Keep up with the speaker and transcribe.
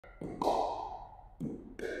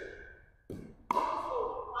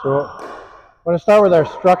So we're going to start with our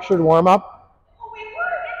structured warm-up.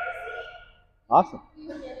 Awesome.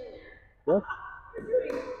 Good.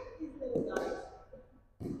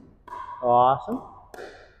 Awesome.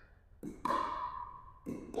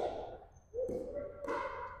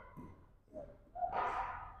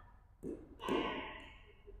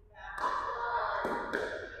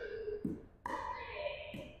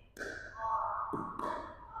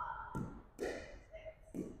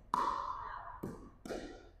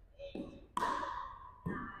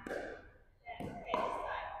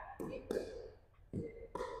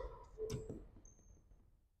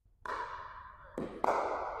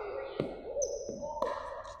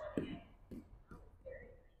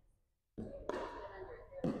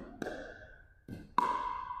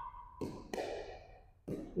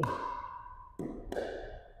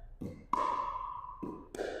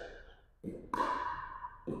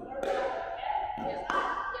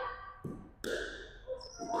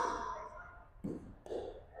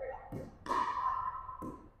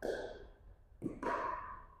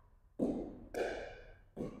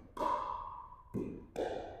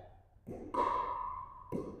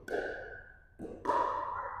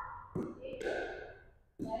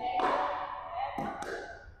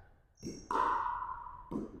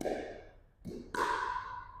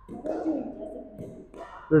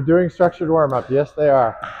 They're doing structured warm-up. Yes, they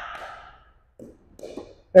are.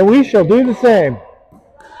 And we shall do the same.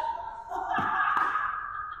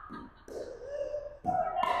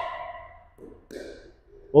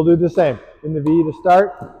 We'll do the same. In the V to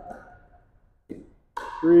start.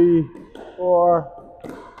 3, 4,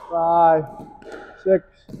 5, 6,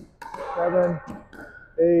 7,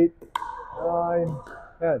 8, 9,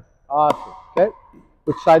 10. Awesome. Okay.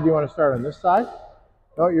 Which side do you want to start on? This side?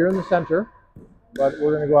 No, you're in the center. But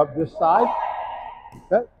we're going to go up this side.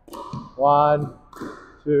 Okay. 1,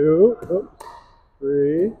 2,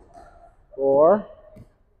 3, 4,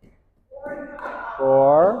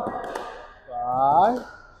 4, 5,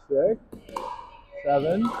 6,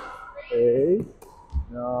 7, 8,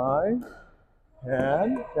 9,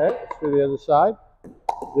 10. Okay, let's do the other side.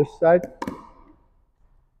 This side.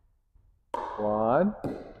 1,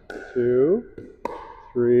 2,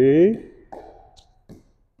 3,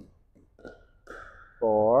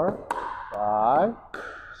 4, 5,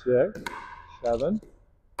 6, 7,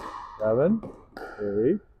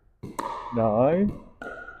 8, 9,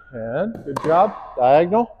 10. Good job.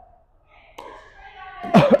 Diagonal.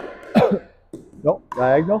 No,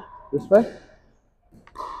 diagonal. This way.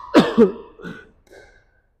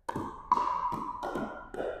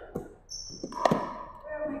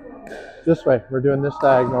 This way. We're doing this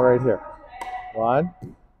diagonal right here. 1,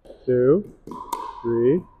 2,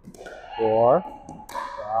 3, 4,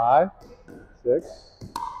 5, 6,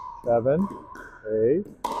 7, 8,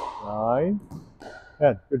 9,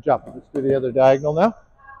 10. Good job. Let's do the other diagonal now.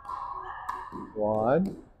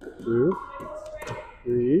 1, 2,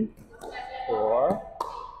 3, 4,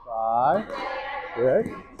 5, 6,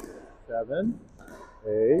 7,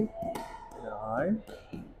 8, 9,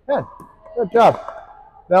 10. Good job.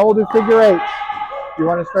 Now we'll do figure eights. Do you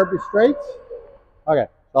want to start with straights? Okay,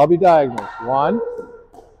 so I'll be diagonals. 1,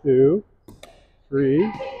 2,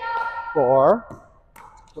 3, 4,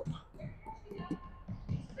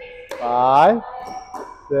 5,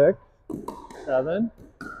 6, 7,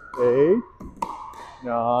 8,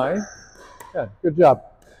 9, 10. Good job.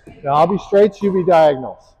 Now I'll be straights, you be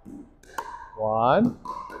diagonals. 1,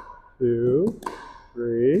 2,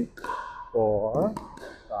 3, 4,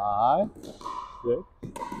 5, 6,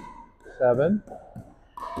 7,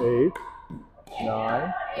 8,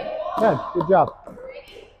 9, 10. Good job.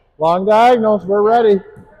 Long diagonals, we're ready.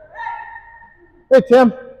 Hey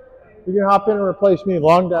Tim, you can hop in and replace me.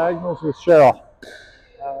 Long diagonals with Cheryl.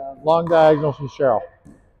 Long diagonals with Cheryl.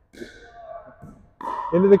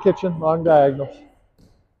 Into the kitchen, long diagonals.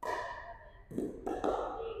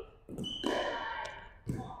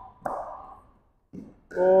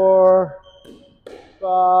 Four,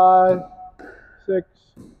 5, 6,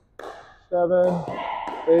 7,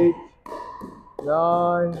 8,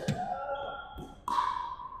 9.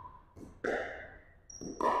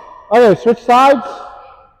 Okay, switch sides.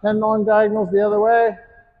 10 long diagonals the other way.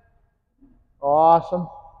 Awesome.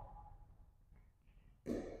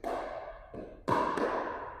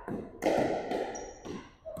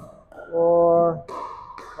 Four,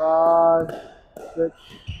 5, 6,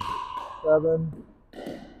 7,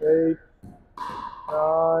 8,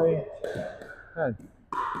 9, 10.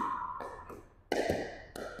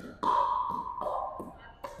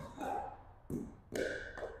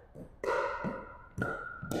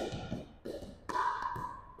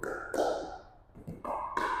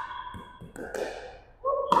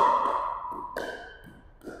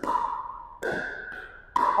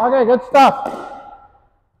 Okay, good stuff.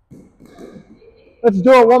 Let's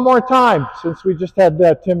do it one more time since we just had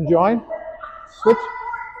Tim join. Switch.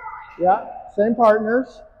 Yeah, same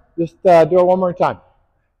partners. Just do it one more time.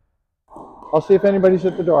 I'll see if anybody's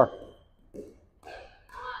at the door.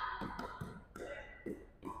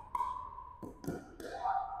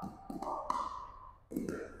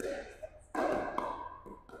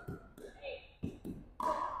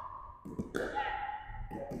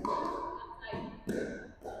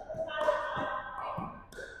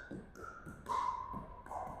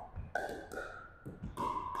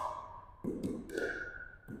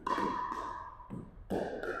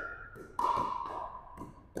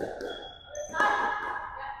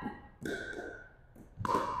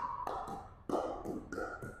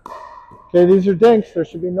 Okay, these are dinks. There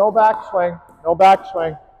should be no backswing. No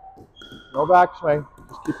backswing. No backswing.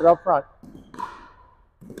 Just keep it up front.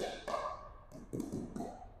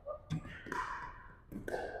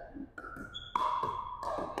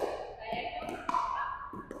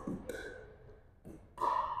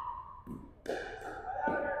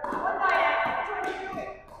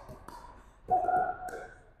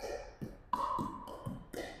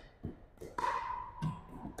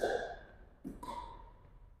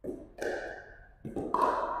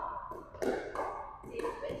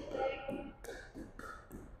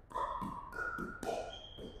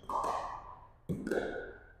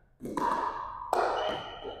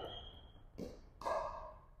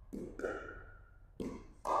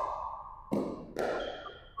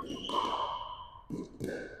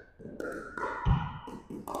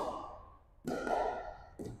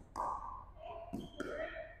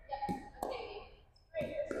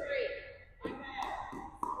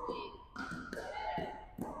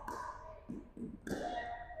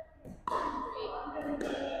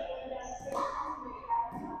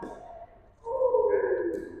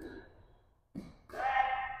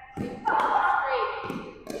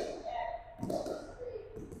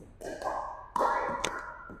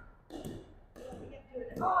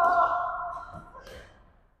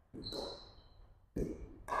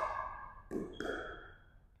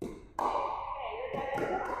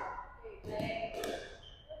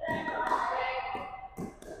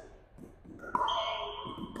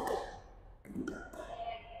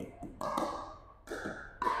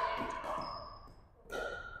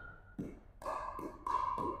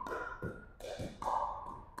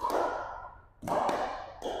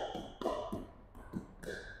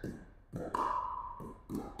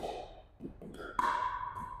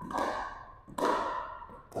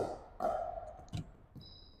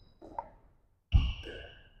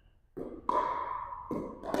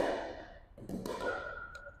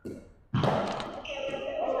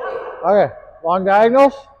 Okay, long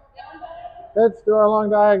diagonals? Let's do our long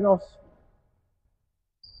diagonals.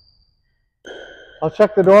 I'll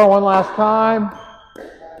check the door one last time.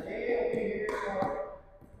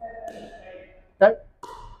 Okay.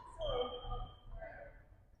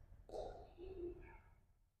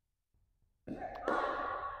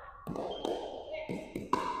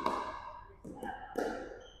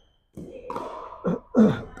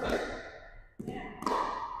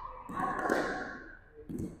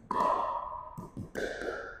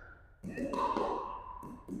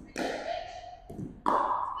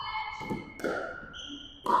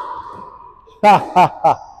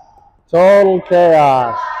 Total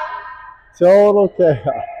chaos. Total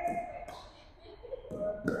chaos.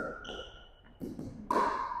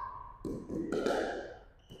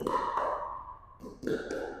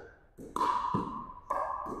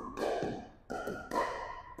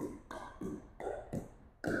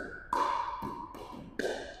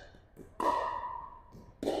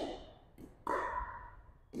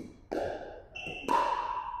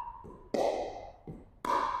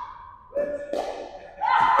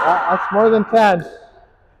 That's more than 10.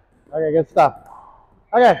 Okay, good stuff.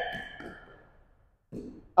 Okay.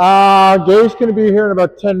 Gay's going to be here in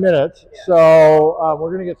about 10 minutes, so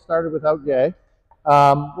we're going to get started without Gay.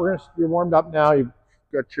 You're warmed up now. You've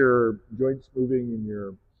got your joints moving and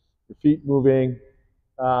your feet moving.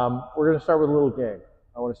 We're going to start with a little game.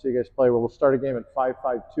 I want to see you guys play. We'll start a game at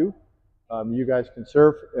 5-5-2. You guys can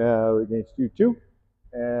serve against you two,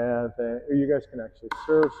 and you guys can actually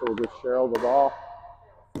serve. So we'll give Cheryl the ball.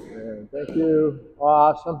 And thank you.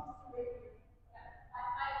 Awesome.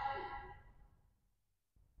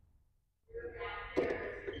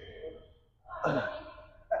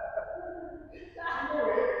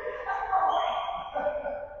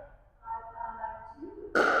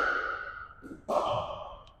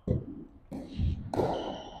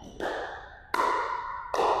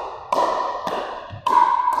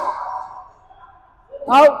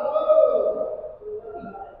 Out.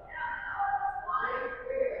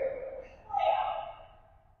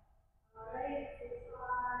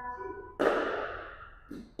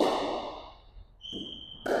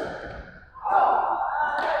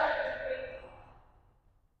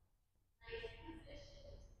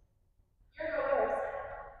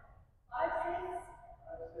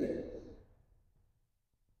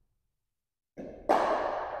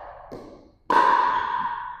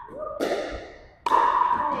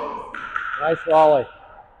 Nice volley.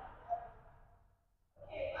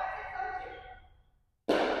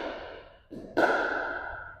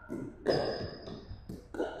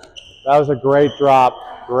 That was a great drop.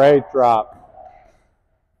 Great drop.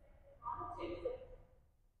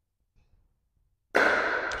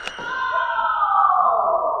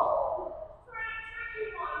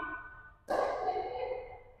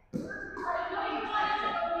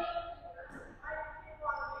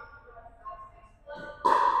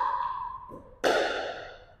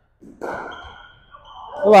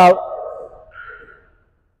 Hello.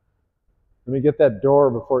 Let me get that door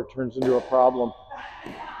before it turns into a problem.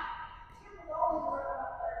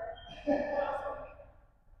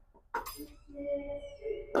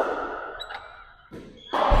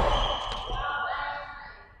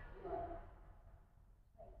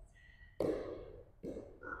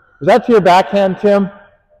 Was that to your backhand, Tim?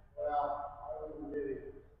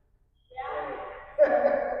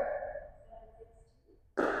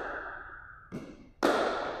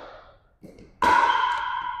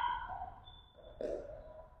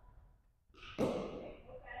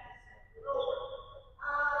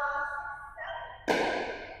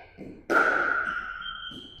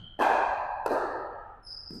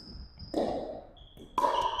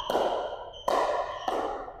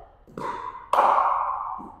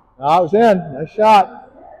 Oh, it was in. Nice shot.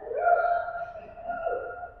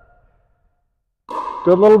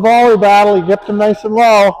 Good little volley battle. He kept him nice and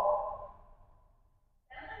low.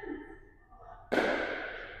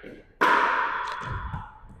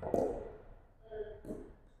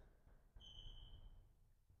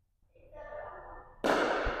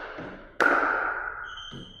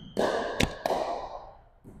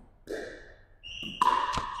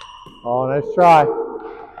 Oh, nice try.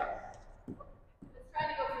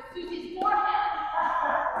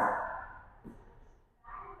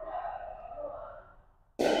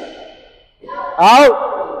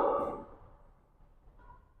 Out.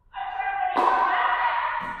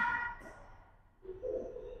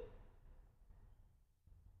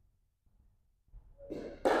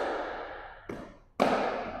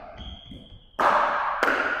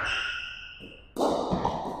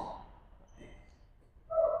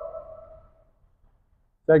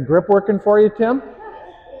 Is that grip working for you, Tim?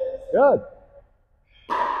 Good.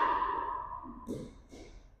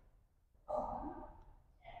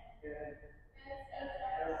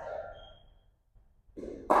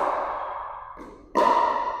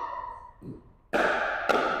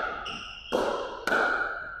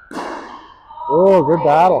 Oh, good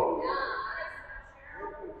battle.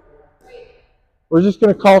 We're just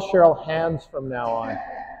going to call Cheryl Hands from now on.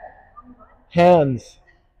 Hands.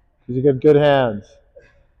 Because you got good hands.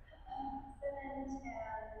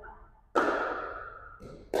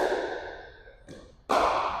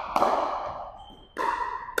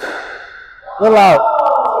 Little out.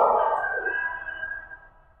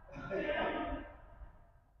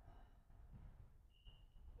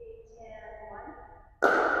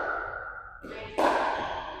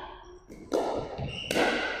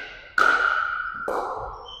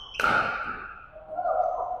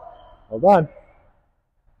 Well done.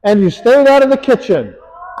 And you stayed out of the kitchen.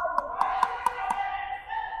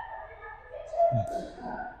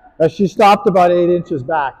 She stopped about 8 inches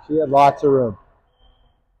back. She had lots of room.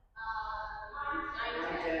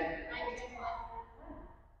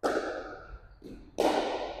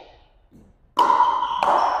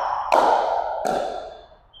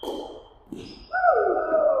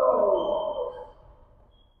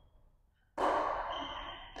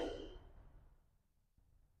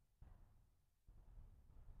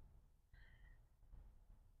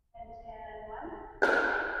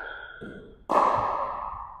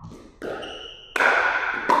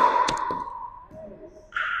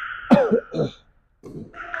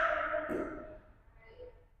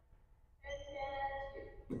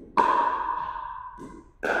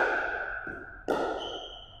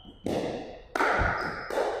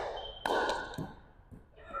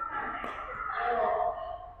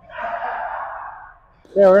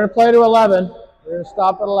 Yeah, we're going to play to 11. We're going to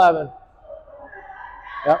stop at 11.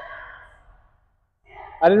 Yep.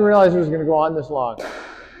 I didn't realize it was going to go on this long.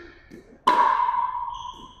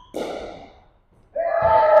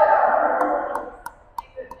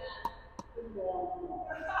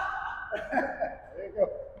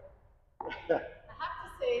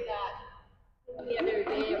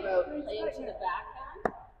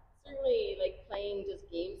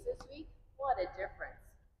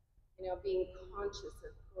 Being conscious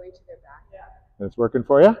of going to their back. Yeah. And it's working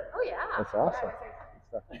for you? Oh, yeah. That's awesome.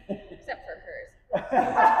 Except for hers.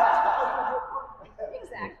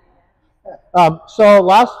 Exactly. So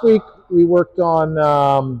last week we worked on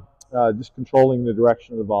just controlling the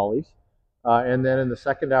direction of the volleys. And then in the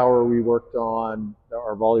second hour, we worked on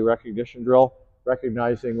our volley recognition drill,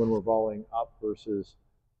 recognizing when we're volleying up versus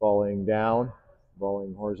volleying down,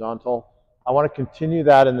 volleying horizontal. I want to continue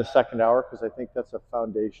that in the second hour because I think that's a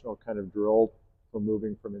foundational kind of drill for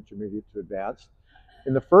moving from intermediate to advanced.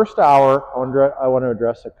 In the first hour, I want to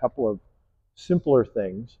address a couple of simpler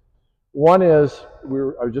things. One is, I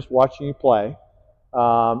was just watching you play,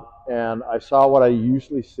 and I saw what I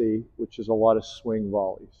usually see, which is a lot of swing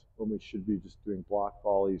volleys, when we should be just doing block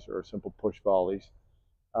volleys or simple push volleys.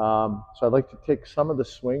 So I'd like to take some of the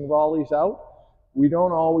swing volleys out. We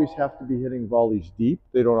don't always have to be hitting volleys deep.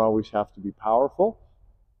 They don't always have to be powerful.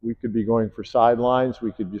 We could be going for sidelines.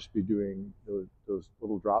 We could just be doing those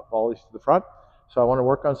little drop volleys to the front. So I want to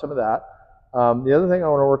work on some of that. The other thing I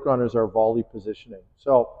want to work on is our volley positioning.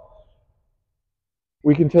 So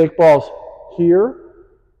we can take balls here,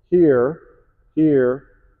 here, here,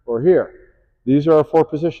 or here. These are our 4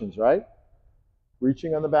 positions, right?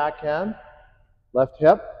 Reaching on the backhand, left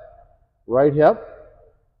hip, or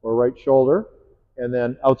right shoulder, and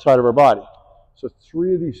then outside of our body. So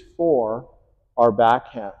 3 of these 4 are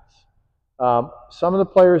backhands. Some of the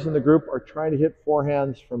players in the group are trying to hit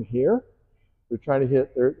forehands from here. They're trying to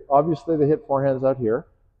hit, obviously they hit forehands out here,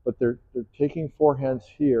 but they're taking forehands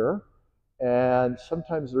here, and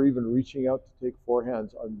sometimes they're even reaching out to take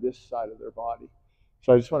forehands on this side of their body.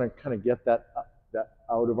 So I just want to kind of get that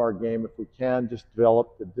out of our game if we can, just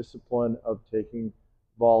develop the discipline of taking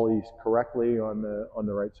volleys correctly on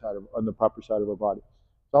the right side on the proper side of our body.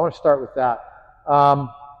 So I want to start with that.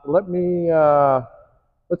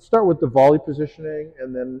 Let's start with the volley positioning,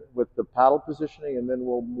 and then with the paddle positioning, and then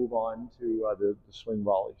we'll move on to the swing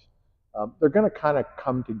volleys. They're going to kind of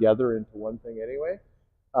come together into one thing anyway.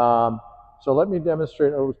 So let me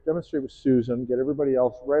demonstrate. I'll demonstrate with Susan. Get everybody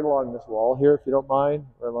else right along this wall here, if you don't mind,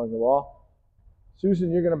 right along the wall.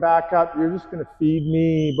 Susan, you're going to back up. You're just going to feed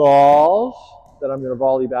me balls that I'm going to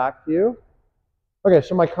volley back to you. Okay,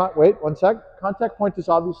 so wait 1 sec. Contact point is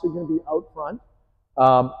obviously going to be out front.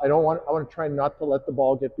 I want to try not to let the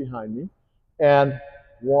ball get behind me. And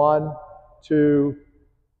 1, 2,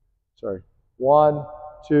 3,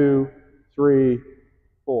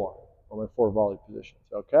 4 are my 4 volley positions.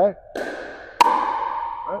 Okay.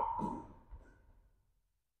 All right.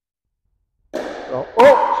 So,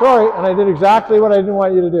 oh, sorry, and I did exactly what I didn't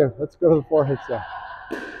want you to do. Let's go to the forehead side.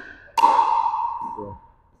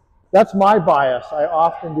 That's my bias. I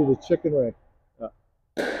often do the chicken wing.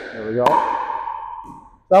 There we go.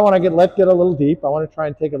 So I want to let get a little deep. I want to try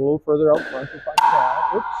and take it a little further out front if I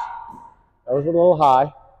can. Oops. That was a little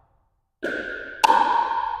high.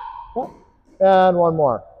 Okay. And one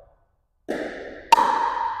more. All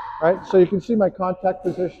right, so you can see my contact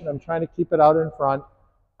position. I'm trying to keep it out in front.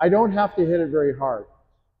 I don't have to hit it very hard.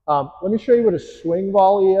 Let me show you what a swing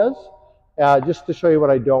volley is, just to show you what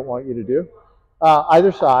I don't want you to do.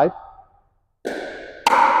 Either side.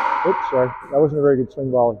 Oops, sorry. That wasn't a very good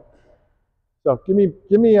swing volley. So give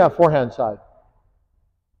me a forehand side.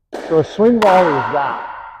 So a swing volley is that,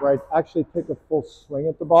 where I actually take a full swing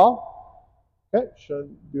at the ball. Okay,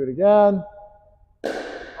 should do it again. Oops,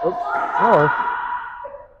 no.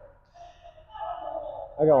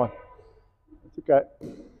 I got one. It's okay.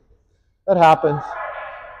 That happens.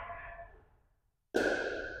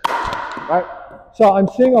 Right. So I'm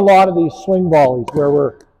seeing a lot of these swing volleys where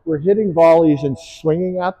we're hitting volleys and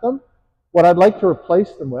swinging at them. What I'd like to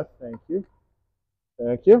replace them with, thank you.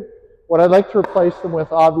 What I'd like to replace them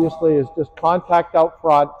with, obviously, is just contact out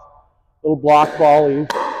front, little block volleys.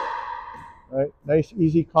 Right? Nice,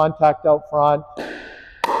 easy contact out front.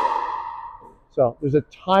 So there's a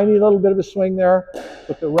tiny little bit of a swing there,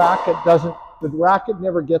 but the racket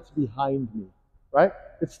never gets behind me, right?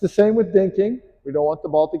 It's the same with dinking. We don't want the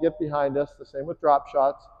ball to get behind us. The same with drop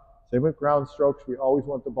shots. Same with ground strokes. We always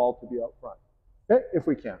want the ball to be out front, okay, if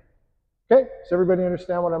we can. Okay, does everybody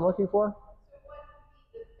understand what I'm looking for?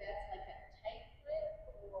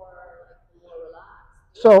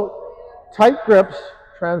 So tight grips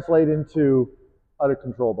translate into out of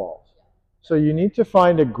control balls. So you need to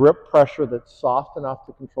find a grip pressure that's soft enough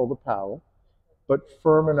to control the paddle, but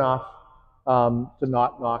firm enough to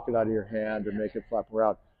not knock it out of your hand or make it flap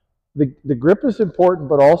around. The grip is important,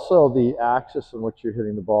 but also the axis in which you're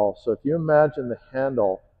hitting the ball. So if you imagine the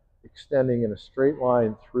handle extending in a straight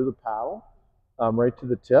line through the paddle, right to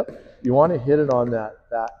the tip, you want to hit it on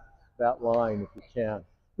that line if you can.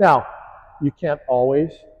 Now, you can't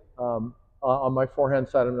always. On my forehand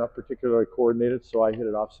side, I'm not particularly coordinated, so I hit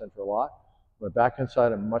it off center a lot. On my backhand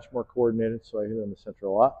side, I'm much more coordinated, so I hit it on the center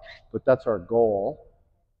a lot. But that's our goal,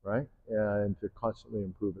 right? And to constantly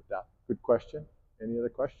improve at that. Good question. Any other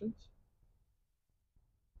questions?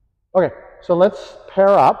 Okay, so let's pair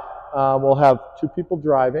up. We'll have 2 people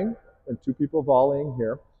driving and 2 people volleying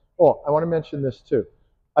here. Oh, I want to mention this too.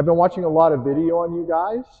 I've been watching a lot of video on you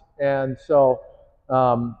guys, and so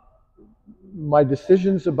my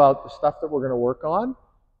decisions about the stuff that we're going to work on,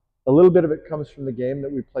 a little bit of it comes from the game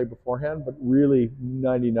that we play beforehand, but really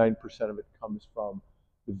 99% of it comes from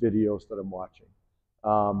the videos that I'm watching.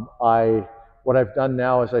 What I've done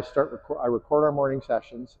now is I record our morning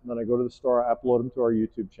sessions, and then I go to the store, I upload them to our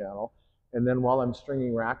YouTube channel, and then while I'm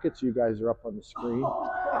stringing rackets, you guys are up on the screen.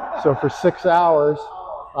 So for 6 hours,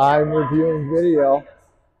 I'm reviewing video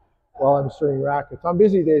while I'm stringing rackets. On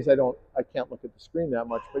busy days, I can't look at the screen that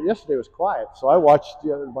much, but yesterday was quiet, so I watched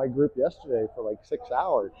my group yesterday for like 6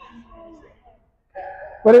 hours.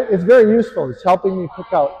 But it's very useful. It's helping me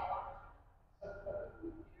pick out.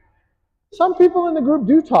 Some people in the group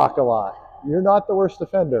do talk a lot. You're not the worst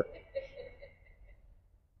offender.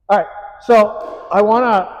 All right, so I don't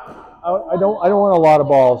want a lot of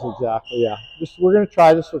balls exactly. Yeah, we're going to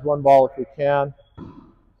try this with 1 ball if we can.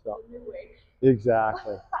 So,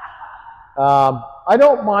 exactly. I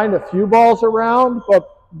don't mind a few balls around, but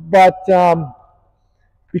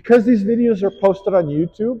because these videos are posted on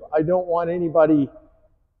YouTube, I don't want anybody,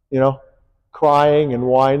 crying and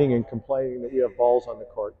whining and complaining that we have balls on the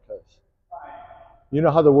court, because you know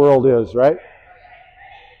how the world is, right?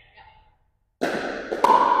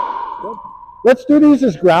 Good. Let's do these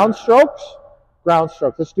as ground strokes. Ground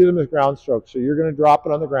strokes. Let's do them as ground strokes. So you're going to drop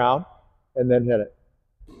it on the ground and then hit it.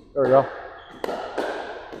 There we go.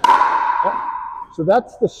 So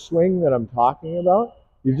that's the swing that I'm talking about.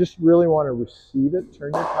 You just really want to receive it.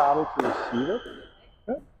 Turn your paddle to receive it.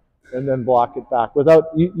 Okay? And then block it back.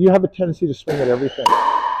 You have a tendency to swing at everything.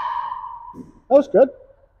 That was good.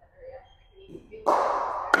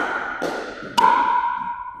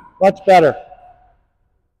 Much better.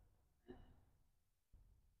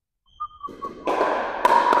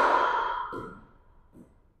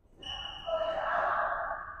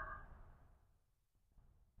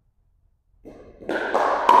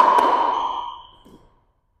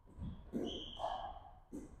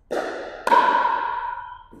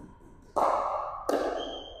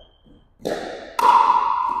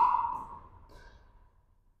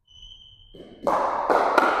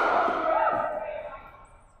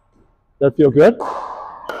 That feel good? All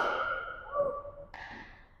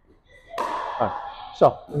right.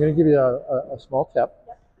 So I'm going to give you a small tip.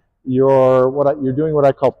 You're doing what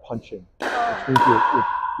I call punching, which means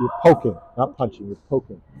you're poking, not punching. You're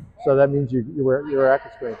poking. So that means your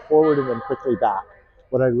racket's going forward and then quickly back.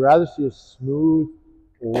 What I'd rather see is smooth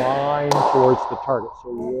line towards the target.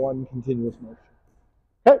 So one continuous motion.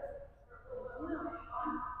 Okay.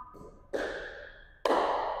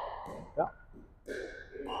 Yeah.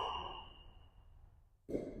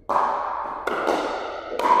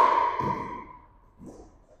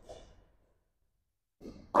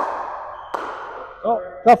 Oh,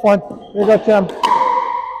 tough one. Here you go, Tim.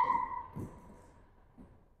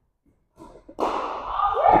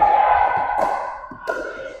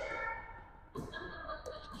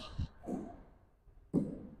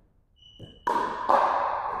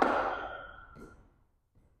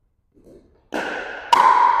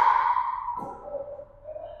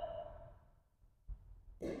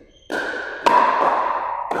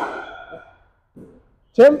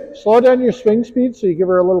 Tim, slow down your swing speed so you give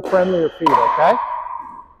her a little friendlier feed, okay?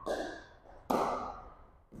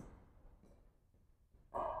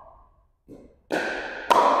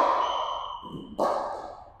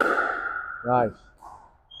 Nice.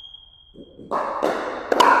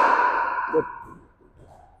 Good.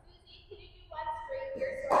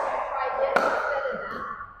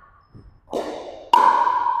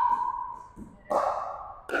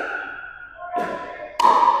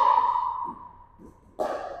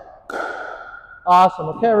 Awesome.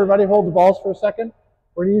 Okay, everybody, hold the balls for a second.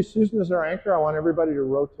 We're going to use Susan as our anchor. I want everybody to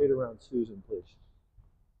rotate around Susan, please.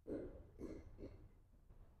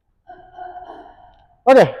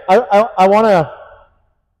 Okay, I want to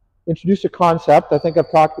introduce a concept. I think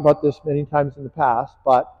I've talked about this many times in the past,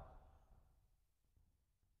 but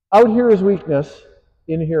out here is weakness,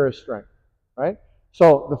 in here is strength, right?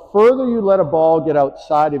 So the further you let a ball get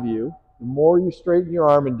outside of you, the more you straighten your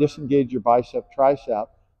arm and disengage your bicep, tricep,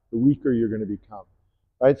 the weaker you're going to become,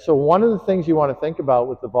 right? So one of the things you want to think about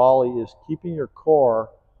with the volley is keeping your core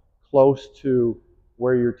close to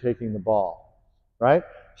where you're taking the ball, right?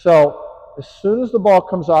 So as soon as the ball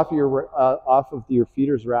comes off of your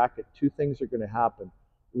feeder's racket, 2 things are going to happen.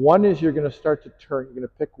 One is you're going to start to turn. You're going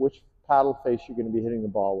to pick which paddle face you're going to be hitting the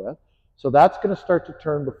ball with. So that's going to start to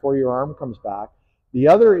turn before your arm comes back. The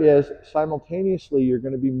other is simultaneously you're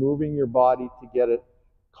going to be moving your body to get it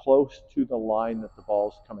close to the line that the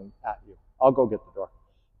ball's coming at you. I'll go get the door.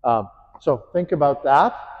 So think about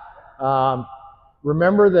that.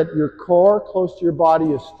 Remember that your core close to your body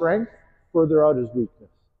is strength, further out is weakness.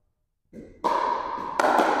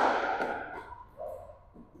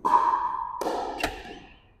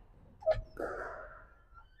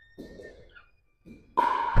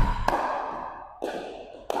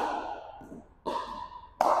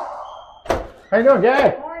 How you doing,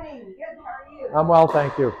 Gay? Good morning. Good. How are you? I'm well,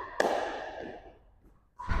 thank you.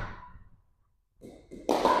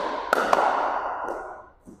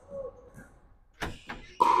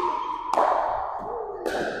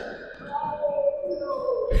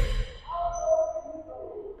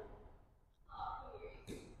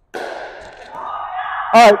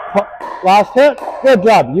 All right, last hit. Good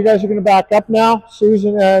job. You guys are going to back up now.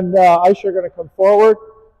 Susan and Aisha are going to come forward.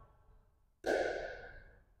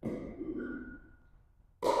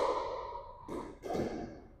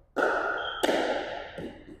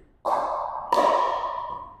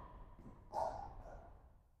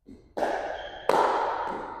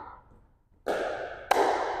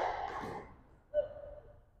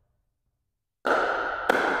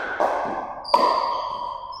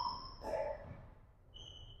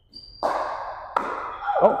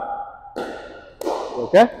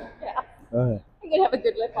 Okay? Yeah. Okay. I'm going to have a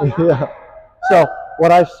good lip on that. Yeah. So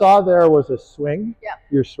what I saw there was a swing. Yeah.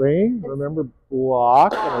 You're swinging. Remember,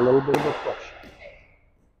 block and a little bit of a push.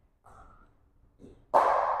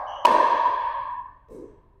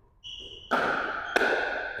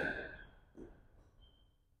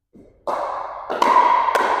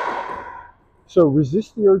 So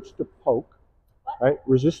resist the urge to poke. What? Right?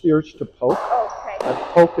 Resist the urge to poke. Oh, okay. And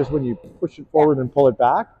poke is when you push it forward and pull it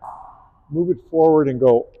back. Move it forward and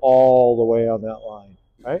go all the way on that line.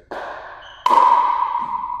 Right?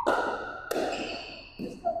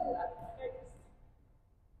 Just go through that.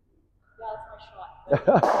 Yeah, that's my shot.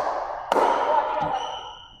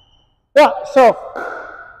 Yeah, so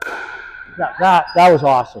that was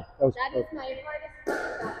awesome. That was That is my hardest.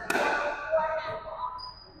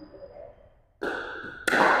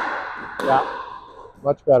 yeah,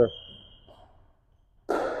 much better.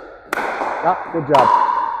 Yeah, good job.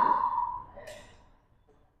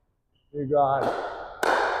 You got it.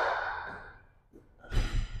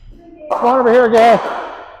 Come on over here, Gay.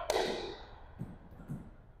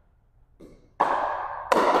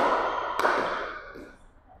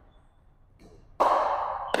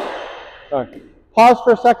 All right. Pause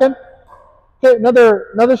for a second. Okay,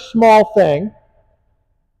 another small thing.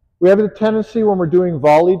 We have a tendency when we're doing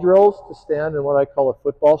volley drills to stand in what I call a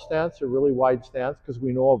football stance, a really wide stance, because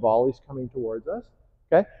we know a volley's coming towards us.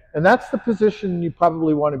 Okay? And that's the position you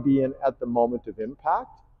probably want to be in at the moment of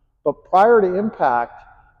impact. But prior to impact,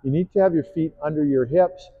 you need to have your feet under your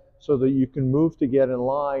hips so that you can move to get in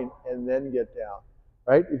line and then get down.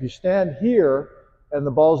 Right? If you stand here and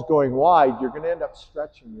the ball's going wide, you're going to end up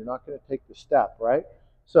stretching. You're not going to take the step, right?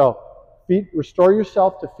 So restore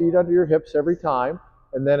yourself to feet under your hips every time.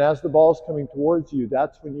 And then as the ball's coming towards you,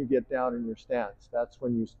 that's when you get down in your stance. That's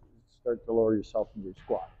when you start to lower yourself into your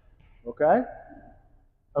squat. Okay?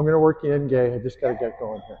 I'm going to work you in, Gay. I just got to get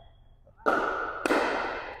going here.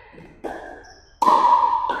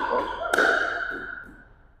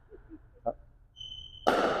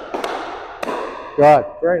 Good.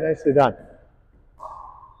 Very nicely done.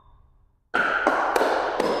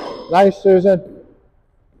 Nice, Susan.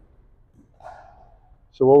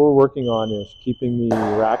 So what we're working on is keeping the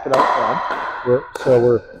racket out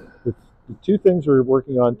front. The two things we're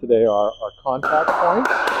working on today are our contact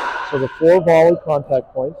points. So the 4 volley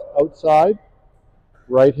contact points: outside,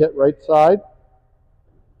 right hip, right side,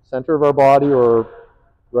 center of our body or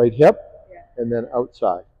right hip, and then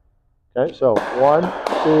outside. Okay, so 1,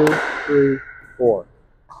 2, 3, 4.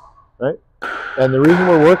 Right? And the reason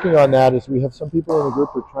we're working on that is we have some people in the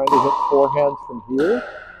group who are trying to hit forehands from here.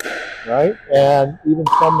 Right? And even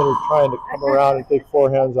some that are trying to come around and take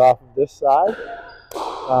forehands off of this side.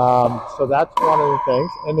 So that's one of the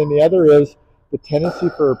things. And then the other is the tendency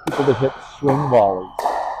for people to hit swing volleys.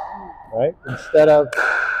 Right? Instead of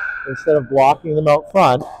blocking them out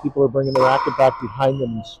front, people are bringing the racket back behind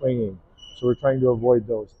them and swinging. So we're trying to avoid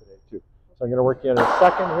those today too. So I'm going to work you in a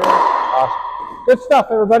second here. Awesome. Good stuff,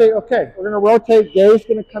 everybody. Okay, we're going to rotate. Gay's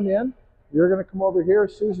going to come in. You're going to come over here.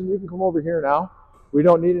 Susan, you can come over here now. We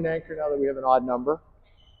don't need an anchor now that we have an odd number.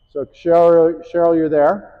 So Cheryl, you're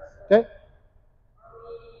there. Okay?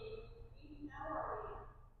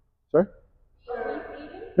 Sorry?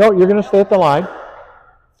 No, you're going to stay at the line.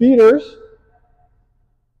 Feeders,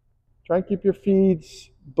 try and keep your feeds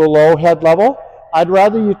below head level. I'd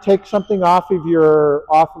rather you take something off of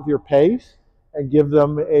your pace and give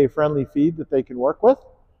them a friendly feed that they can work with.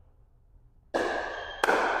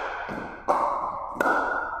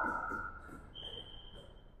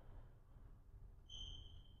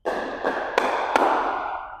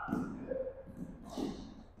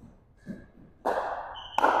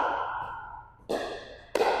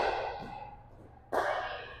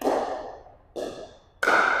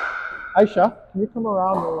 Aisha, can you come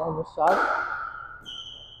around this side?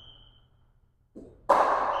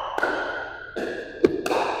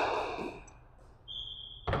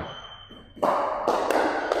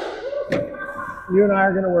 You and I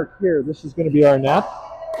are going to work here. This is going to be our net.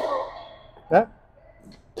 Okay?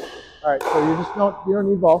 All right, so you don't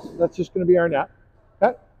need balls. That's just going to be our net.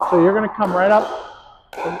 Okay? So you're going to come right up,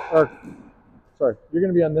 sorry, you're going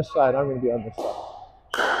to be on this side. I'm going to be on this side.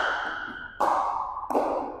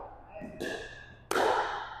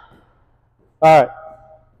 All right.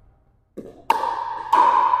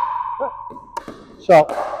 So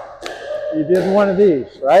you did one of these,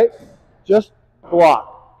 right? Just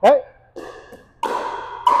block. Okay?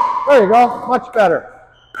 There you go. Much better.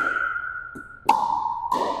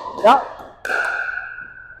 Yep.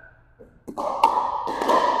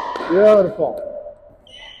 Beautiful.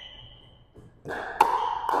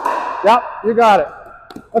 Yep, you got it.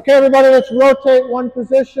 Okay, everybody, let's rotate one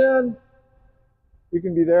position. You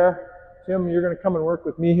can be there. Tim, you're going to come and work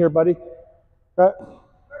with me here, buddy. Okay.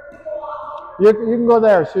 You can go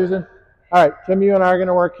there, Susan. All right, Tim, you and I are going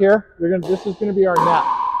to work here. This is going to be our net.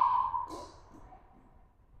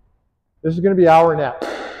 This is going to be our net.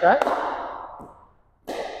 Okay?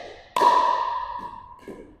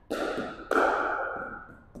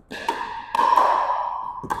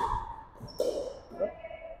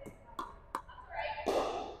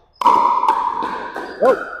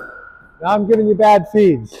 Oh, now I'm giving you bad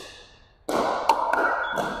feeds.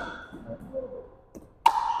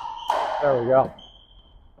 There we go.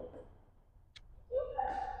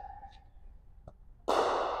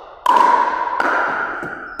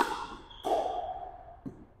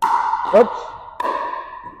 Oops.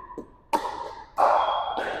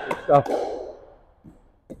 Good stuff.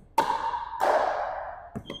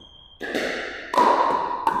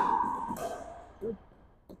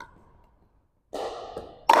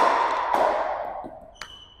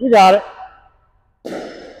 You got it.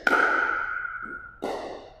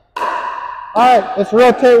 All right, let's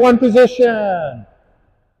rotate one position.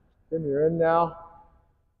 Tim, you're in now.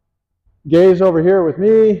 Gaze over here with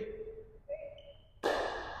me.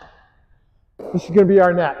 This is going to be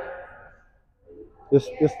our net. This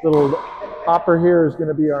little hopper here is going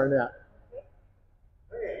to be our net.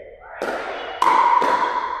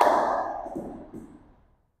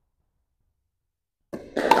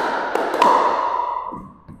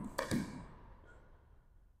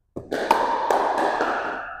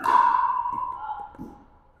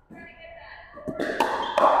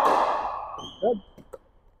 Good.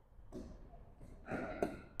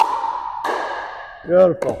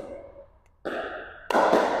 Beautiful.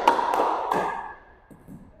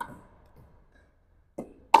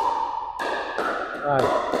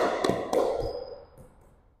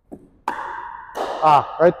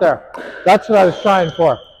 Ah, right there. That's what I was trying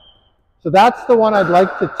for. So that's the one I'd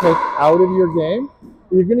like to take out of your game.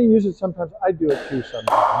 You're going to use it sometimes. I do it too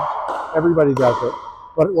sometimes. Everybody does it.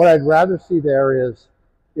 But what I'd rather see there is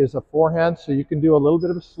a forehand. So you can do a little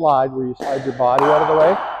bit of a slide where you slide your body out of the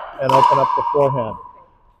way and open up the forehand.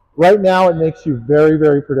 Right now it makes you very,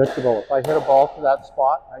 very predictable. If I hit a ball to that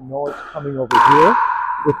spot, I know it's coming over here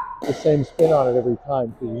with the same spin on it every time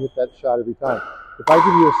because you hit that shot every time. If I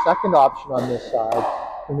give you a second option on this side,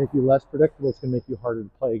 it's going to make you less predictable. It's going to make you harder to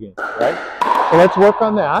play against, right? So let's work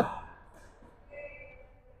on that.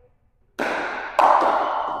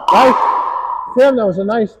 Nice. Tim, that was a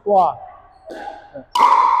nice block.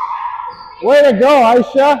 Way to go,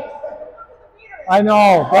 Aisha. I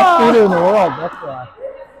know. Best shooter in the world. That's why.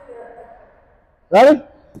 Ready?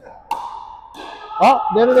 Oh,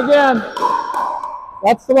 did it again.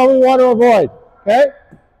 That's the one we want to avoid. Okay?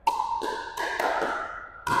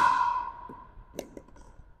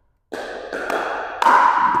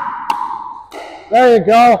 There you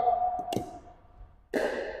go.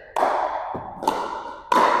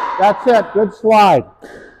 That's it. Good slide.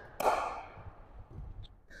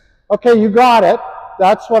 Okay, you got it.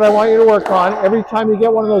 That's what I want you to work on. Every time you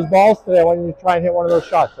get one of those balls today, I want you to try and hit one of those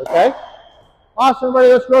shots, okay? Awesome,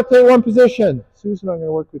 everybody. Let's rotate one position. Susan, I'm going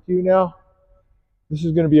to work with you now. This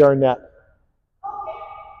is going to be our net.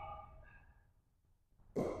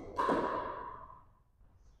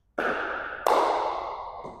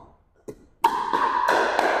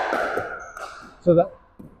 So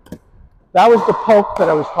that was the poke that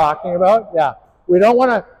I was talking about. Yeah, we don't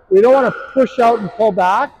want to push out and pull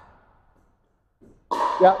back.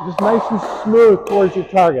 Yeah, just nice and smooth towards your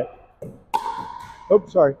target.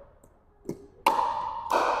 Oops, sorry.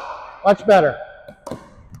 Much better.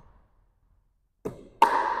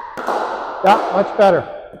 Yeah, much better.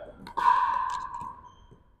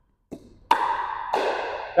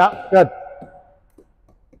 Yeah, good.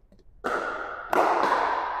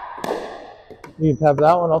 You can have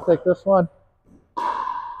that one. I'll take this one.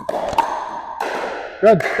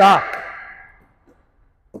 Good stuff.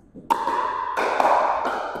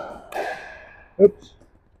 Oops.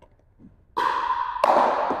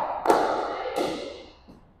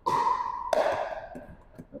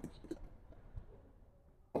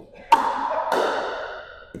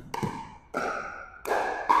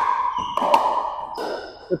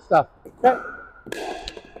 Good stuff. Okay.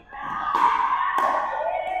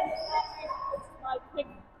 My quick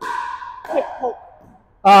poke.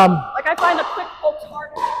 Like I find the quick poke's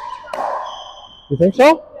harder to return. You think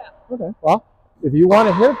so? Yeah. Okay. Well, if you want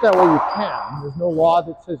to hit it that way, you can. There's no law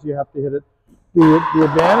that says you have to hit it.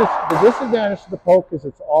 The disadvantage of the poke is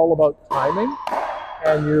it's all about timing,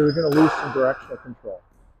 and you're going to lose some directional control.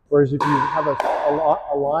 Whereas if you have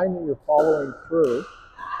a line that you're following through,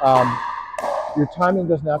 your timing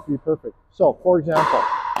doesn't have to be perfect. So, for example,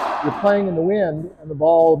 you're playing in the wind and the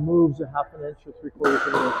ball moves a half an inch or 3/4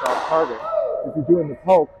 of an inch off target. If you're doing the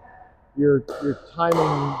poke, your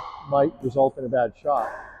timing might result in a bad shot.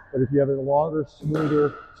 But if you have a longer,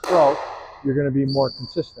 smoother stroke, you're going to be more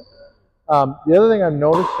consistent. The other thing I'm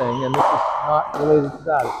noticing, and this is not related to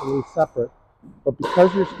that, it's a little separate, but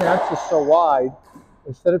because your stance is so wide,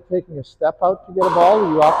 instead of taking a step out to get a ball,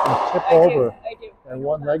 you often tip over and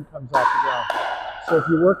one leg comes off the ground. So if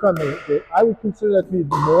you work on I would consider that to be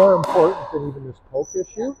more important than even this poke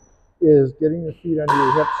issue, is getting your feet under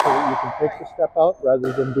your hips so that you can take the step out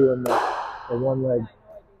rather than doing the one leg,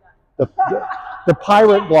 the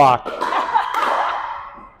pirate block.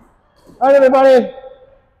 All right, everybody.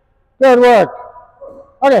 Good work.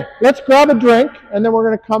 Okay, let's grab a drink, and then we're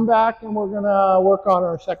going to come back and we're going to work on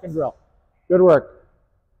our second drill. Good work.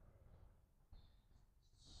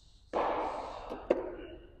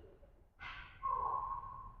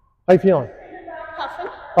 How you feeling? Puffing.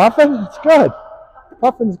 Puffing? It's good.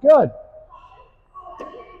 Puffing's good.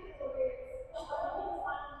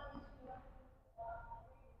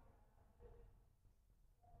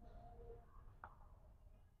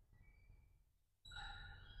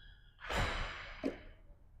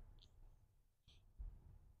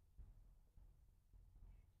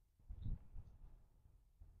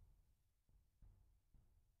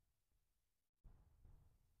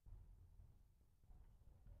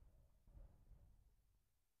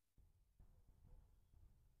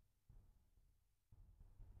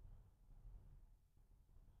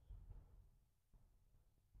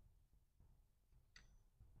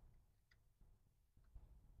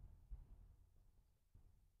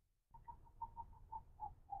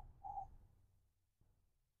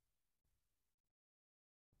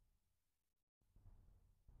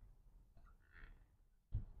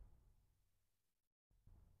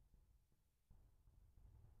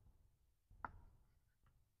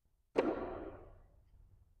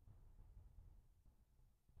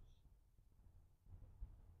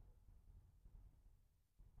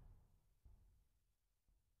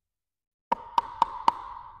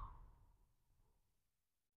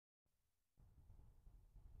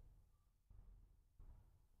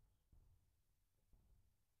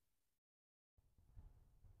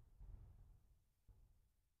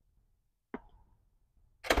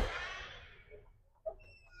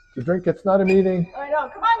 It's a drink, it's not a meeting. I know.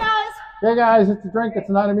 Come on, guys. Yeah, guys, it's a drink, it's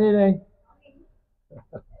not a meeting.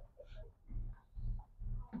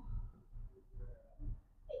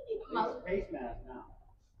 Face mask now.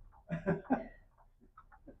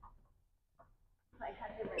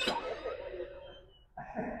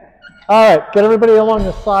 All right, get everybody along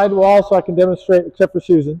the side wall so I can demonstrate, except for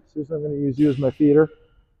Susan. Susan, I'm going to use you as my feeder.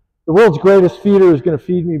 The world's greatest feeder is going to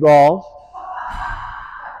feed me balls.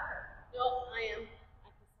 No, I am.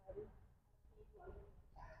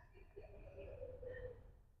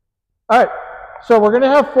 All right, so we're going to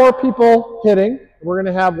have 4 people hitting. We're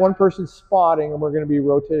going to have 1 person spotting, and we're going to be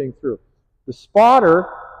rotating through. The spotter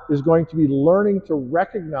is going to be learning to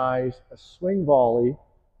recognize a swing volley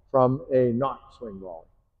from a not swing volley.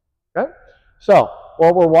 Okay? So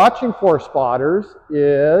what we're watching for, spotters,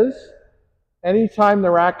 is anytime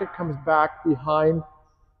the racket comes back behind,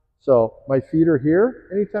 so my feet are here,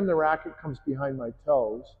 anytime the racket comes behind my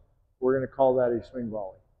toes, we're going to call that a swing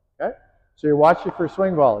volley. Okay? So you're watching for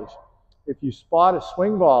swing volleys. if you spot a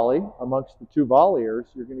swing volley amongst the two volleyers,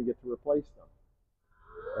 you're going to get to replace them.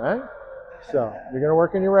 Right? So you're going to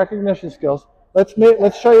work on your recognition skills. Let's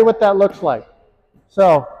show you what that looks like.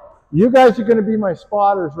 So you guys are going to be my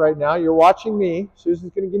spotters right now. You're watching me.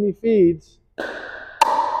 Susan's going to give me feeds. Is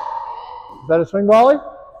that a swing volley?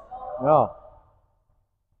 No.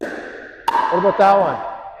 What about that one?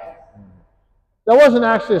 That wasn't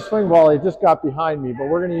actually a swing volley. It just got behind me, but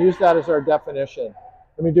we're going to use that as our definition.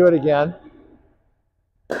 Let me do it again.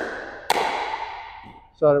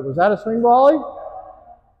 So was that a swing volley?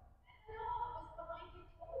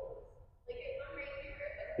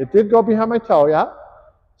 It did go behind my toe, yeah.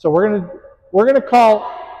 So we're gonna call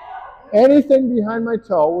anything behind my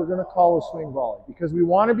toe, we're gonna call a swing volley because we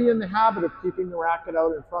want to be in the habit of keeping the racket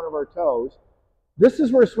out in front of our toes. This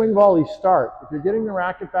is where swing volleys start. If you're getting the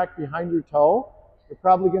racket back behind your toe, you're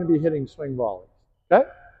probably going to be hitting swing volleys. Okay?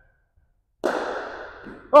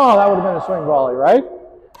 Oh, that would have been a swing volley, right?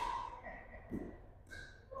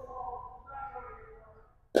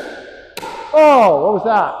 Oh, what was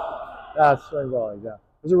that? That's swing volley, yeah.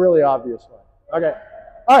 It was a really obvious one. Okay.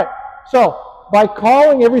 All right. So by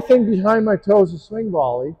calling everything behind my toes a swing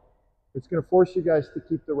volley, it's going to force you guys to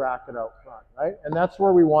keep the racket out front, right? And that's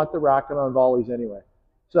where we want the racket on volleys anyway.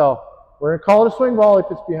 So we're going to call it a swing volley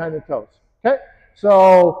if it's behind the toes. Okay?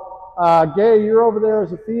 So Gay, you're over there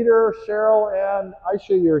as a feeder. Cheryl and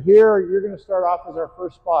Aisha, you're here. You're going to start off as our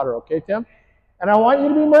first spotter, okay, Tim? And I want you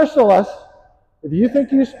to be merciless. If you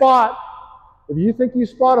think you spot a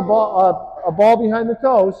ball behind the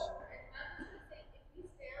toes,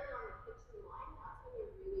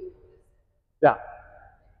 yeah.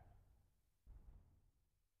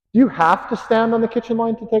 Do you have to stand on the kitchen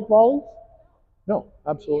line to take volleys? No,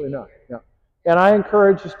 absolutely not. Yeah. And I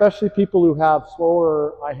encourage, especially people who have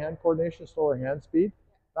slower eye-hand coordination, slower hand speed,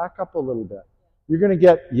 back up a little bit. You're going to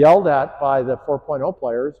get yelled at by the 4.0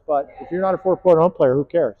 players, but if you're not a 4.0 player, who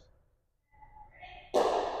cares?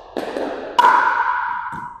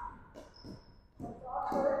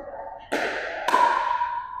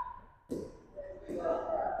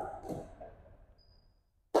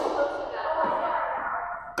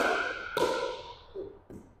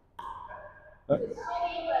 That's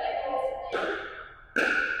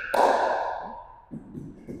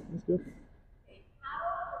good.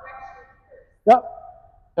 Yep.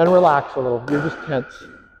 And relax a little. You're just tense.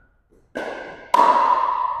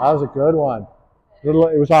 That was a good one. It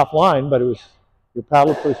was offline, but your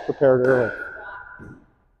paddle was prepared early.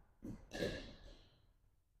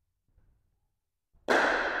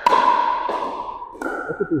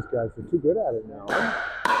 Look at these guys. They're too good at it now.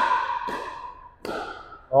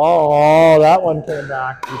 Oh, that one came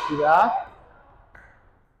back. You see that?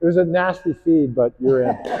 It was a nasty feed, but you're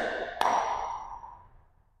in.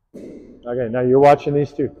 Okay, now you're watching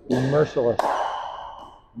these two. Be merciless.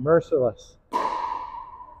 Merciless.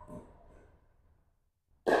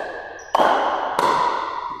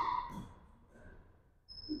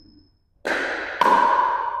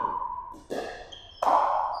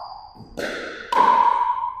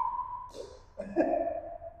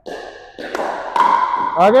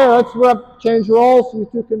 Okay, let's change roles. You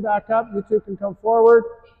two can back up. You two can come forward.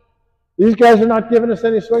 These guys are not giving us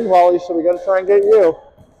any swing volleys, so we got to try and get you.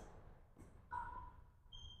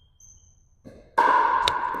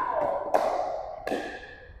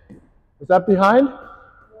 Was that behind?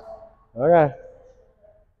 Okay.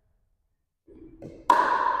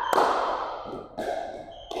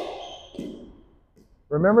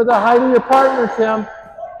 Remember the height of your partner, Tim.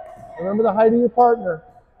 Remember the height of your partner.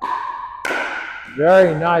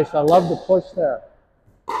 Very nice. I love the push there.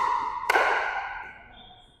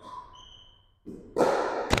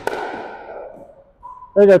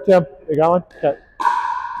 There you go, Tim. You got one? Okay.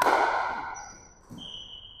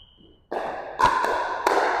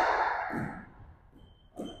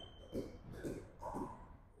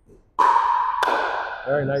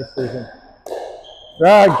 Very nice, Susan.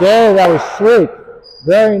 Okay, that was sweet.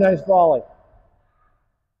 Very nice volley.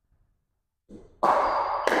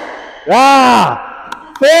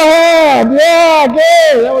 Ah! Forehand! Yeah,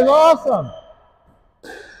 good! That was awesome.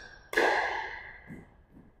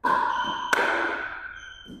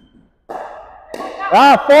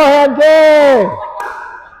 Ah, forehand game!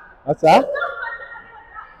 What's that?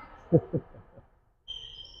 Okay,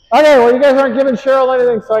 well, you guys aren't giving Cheryl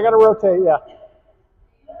anything, so I got to rotate, yeah.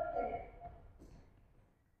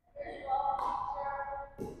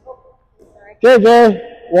 Okay, Jay,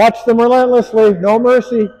 watch them relentlessly. No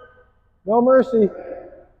mercy. No mercy.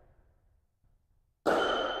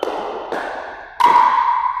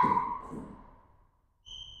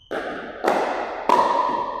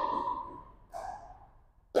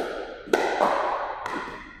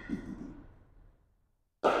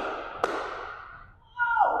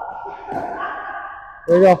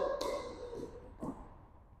 There you go.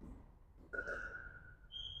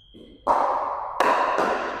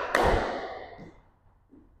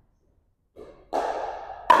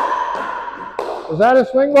 Was that a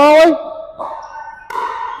swing volley?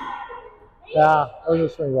 Yeah, that was a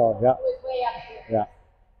swing volley. Yeah. Yeah.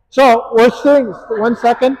 So we're seeing 1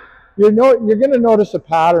 second. You're going to notice a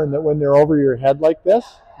pattern that when they're over your head like this,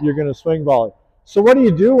 you're going to swing volley. So what do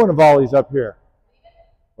you do when a volley's up here?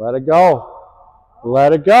 Let it go.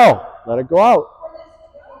 Let it go. Let it go out.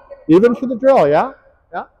 Even for the drill, yeah?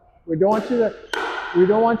 Yeah. We don't want you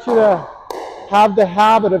to have the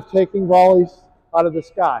habit of taking volleys out of the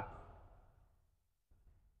sky.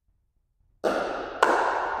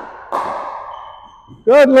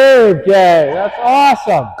 Good lead, Jay. That's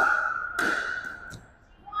awesome.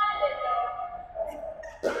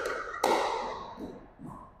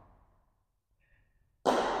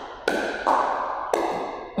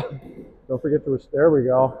 Don't forget to, there we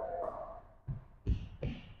go.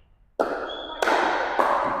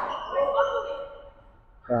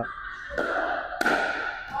 Yeah.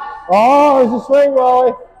 Oh, there's a swing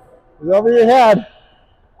volley. It's over your head.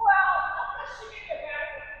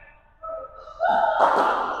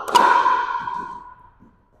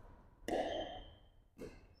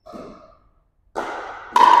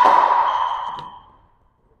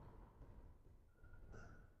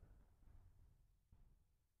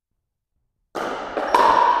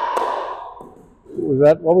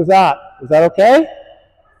 What was that? Was that okay?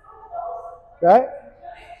 Okay.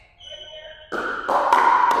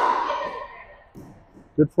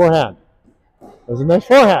 Good forehand. That was a nice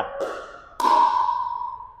forehand.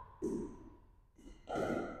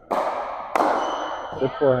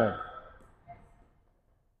 Good forehand.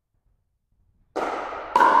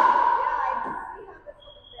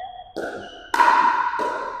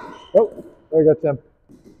 Oh, there you go, Tim.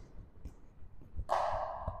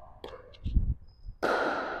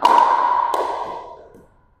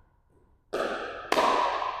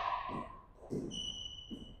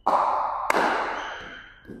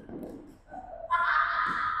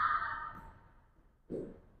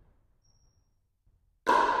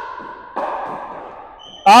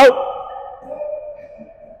 Out.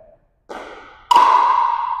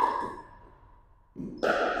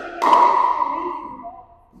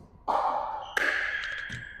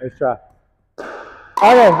 Nice try.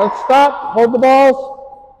 Okay, let's stop. Hold the balls.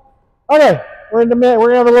 Okay, we're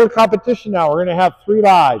gonna have a little competition now. We're gonna have 3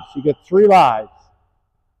 lives. You get 3 lives.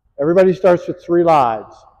 Everybody starts with 3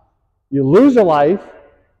 lives. You lose a life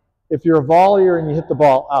if you're a volleyer and you hit the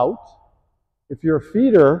ball out, if you're a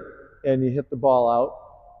feeder and you hit the ball out,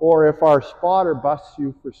 or if our spotter busts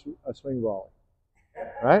you for a swing volley.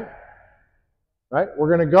 Right? Right? We're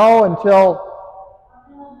going to go until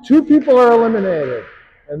 2 people are eliminated,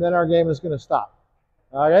 and then our game is going to stop.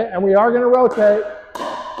 Okay? And we are going to rotate.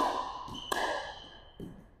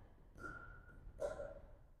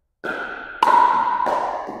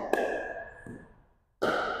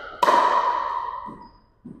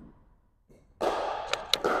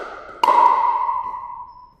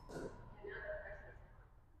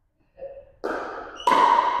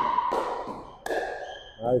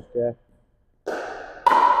 Nice, Jay.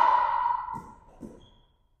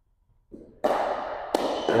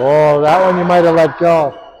 Oh, that one you might have let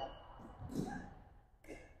go.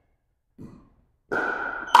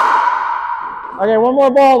 Okay, one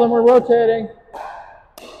more ball, then we're rotating.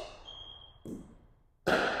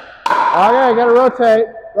 Okay, got to rotate.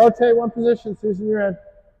 Rotate one position, Susan, you're in.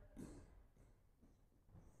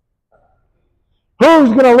 Who's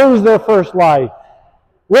going to lose their first life?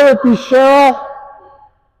 Will it be Cheryl?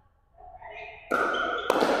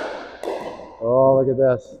 Oh, look at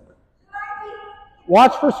this.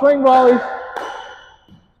 Watch for swing volleys.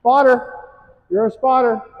 Spotter. You're a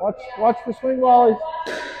spotter. Watch for swing volleys.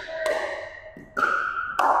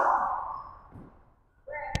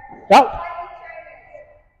 Out.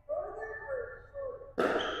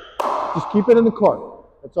 Just keep it in the court.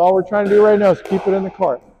 That's all we're trying to do right now is keep it in the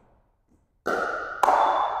court.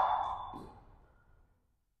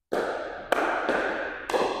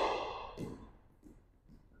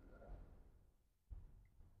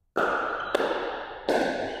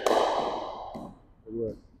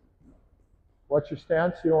 What's your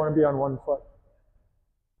stance? You don't want to be on one foot.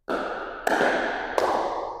 That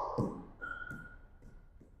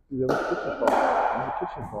was kitchen fall. That was a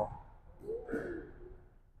kitchen fall.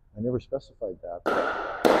 I never specified that.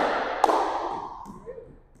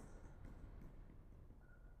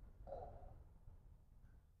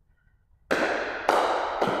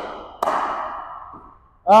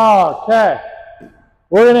 Okay.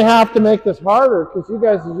 We're going to have to make this harder because you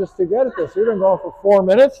guys are just too good at this. We've been going for 4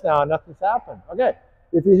 minutes now and nothing's happened. Okay,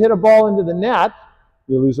 if you hit a ball into the net,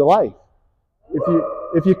 you lose a life.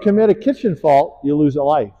 If you commit a kitchen fault, you lose a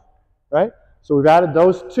life, right? So we've added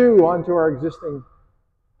those two onto our existing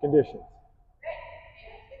conditions.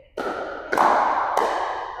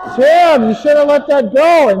 Tim, you should have let that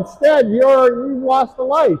go. Instead, you've lost a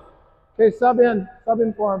life. Okay, sub in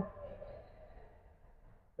for him.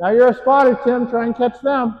 Now you're a spotter, Tim. Try and catch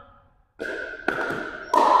them.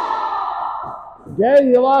 Okay,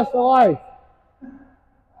 you lost a life.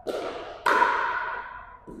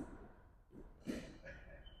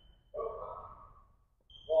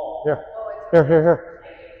 Here.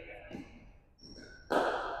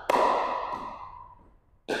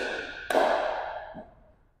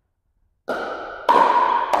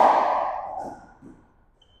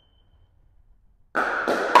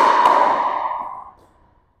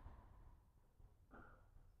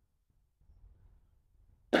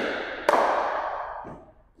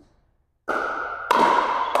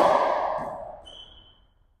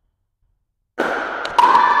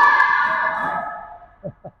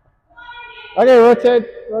 Okay,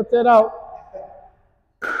 rotate out.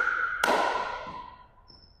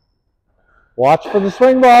 Watch for the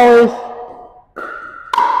swing volleys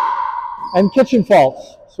and kitchen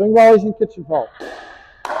faults. Swing volleys and kitchen faults.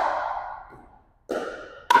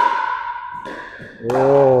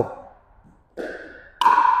 Oh.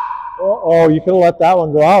 Oh, you could have let that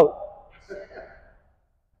one go out.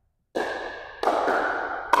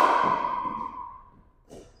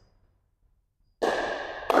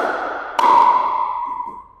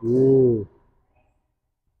 Ooh.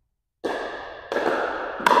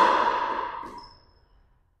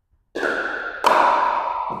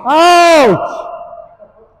 Out!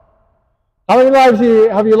 How many lives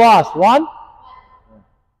have you lost? 1?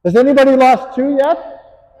 Has anybody lost 2 yet?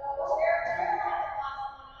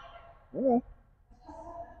 Okay.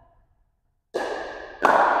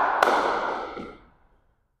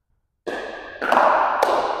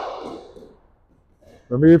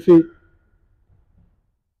 Remember your feet.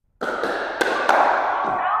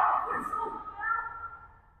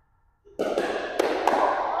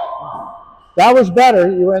 That was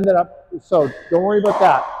better. You ended up, so don't worry about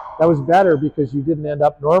that. That was better because you didn't end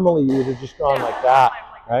up, normally you would have just gone like that,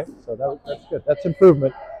 right? So that's good. That's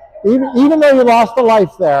improvement. Even though you lost a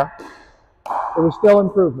life there, it was still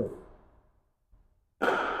improvement.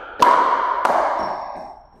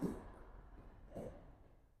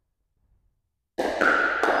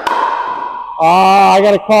 I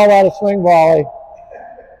got to call that a swing volley.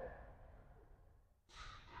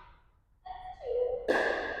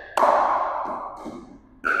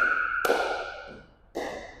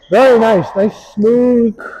 Very nice,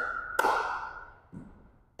 smooth.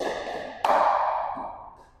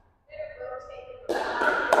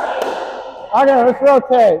 Okay, let's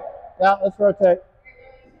rotate. Yeah, let's rotate.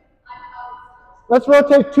 Let's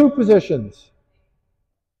rotate 2 positions.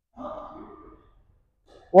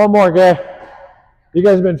 One more, Gay. You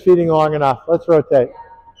guys have been feeding long enough. Let's rotate.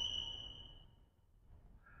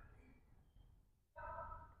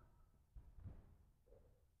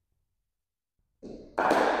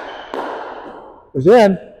 It was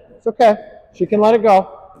in. It's okay. She can let it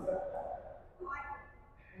go.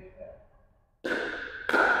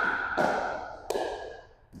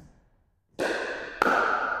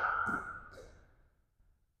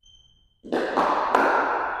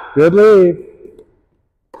 Good lead.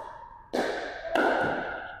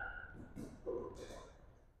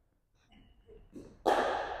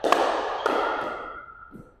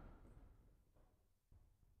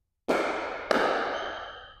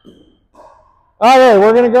 Okay,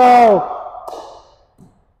 we're going to go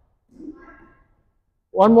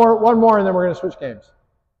one more, and then we're going to switch games.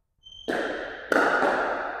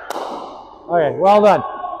 Okay, well done.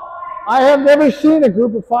 I have never seen a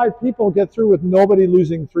group of 5 people get through with nobody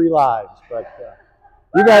losing 3 lives, but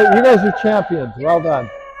you guys are champions. Well done.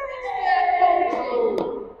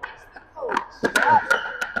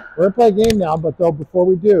 We're going to play a game now, but though before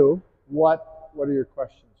we do, what are your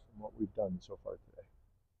questions from what we've done so far today?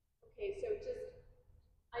 Okay, so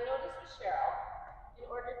I noticed with Cheryl, in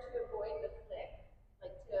order to avoid the flick,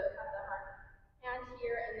 like to have the hand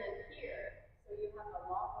here and then here, so you have a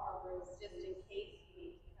lot more room just in case you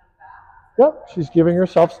need to come back. Yep, she's giving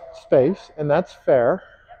herself space, and that's fair.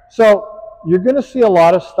 So you're going to see a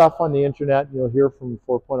lot of stuff on the internet, and you'll hear from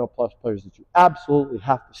 4.0 plus players that you absolutely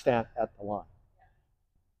have to stand at the line.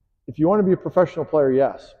 If you want to be a professional player,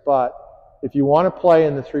 yes, but if you want to play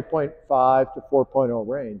in the 3.5 to 4.0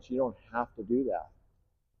 range, you don't have to do that,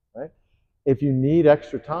 right? If you need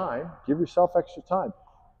extra time, give yourself extra time.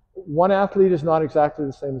 One athlete is not exactly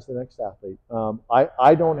the same as the next athlete.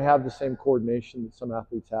 I don't have the same coordination that some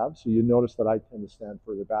athletes have, so you notice that I tend to stand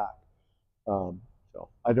further back. So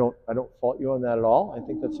I don't fault you on that at all. I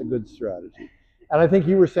think that's a good strategy. And I think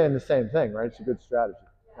you were saying the same thing, right? It's a good strategy.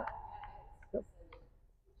 Yeah. Yep.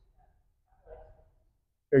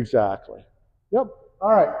 Exactly. Yep. All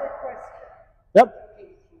right. Another question. Yep. Okay,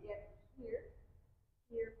 you get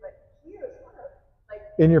here, but here is sort of like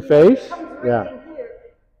In your you know, face? it comes right Yeah. in here.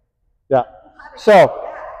 Yeah. How to So get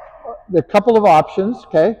that? a couple of options,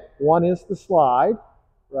 okay? One is the slide,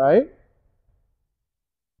 right?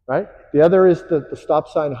 Right? The other is the stop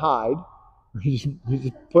sign hide. You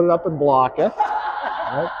just put it up and block it.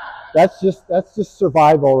 Right? That's just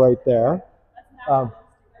survival right there.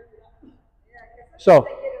 So I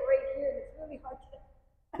get it right here, and it's really hard to.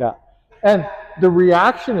 yeah, and the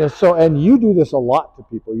reaction is so, and you do this a lot to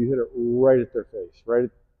people. You hit it right at their face, right at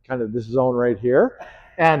kind of this zone right here,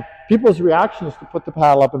 and people's reaction is to put the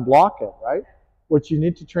paddle up and block it, right? What you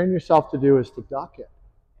need to train yourself to do is to duck it,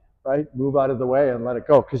 right? Move out of the way and let it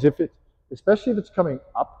go, because if it, especially if it's coming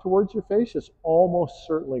up towards your face, it's almost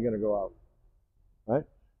certainly going to go out, right?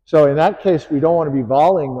 So in that case, we don't want to be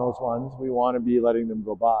volleying those ones. We want to be letting them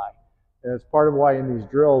go by. And it's part of why in these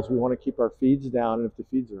drills, we want to keep our feeds down. And if the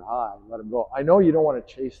feeds are high, let them go. I know you don't want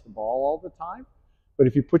to chase the ball all the time, but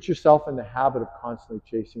if you put yourself in the habit of constantly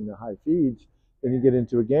chasing the high feeds, then you get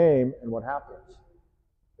into a game, and what happens?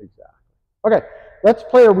 Exactly. Okay, let's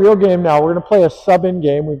play a real game now. We're going to play a sub-in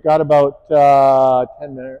game. We've got about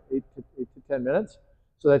 10 minutes, 8 to 10 minutes.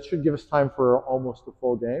 So that should give us time for almost a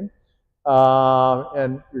full game.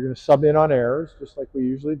 And you're going to sub in on errors, just like we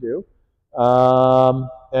usually do. Am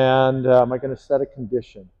I going to set a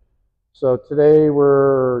condition? So today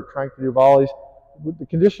we're trying to do volleys. The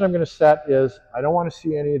condition I'm going to set is I don't want to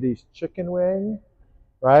see any of these chicken wing,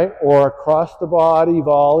 right, or across the body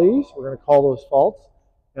volleys. We're going to call those faults.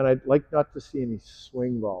 And I'd like not to see any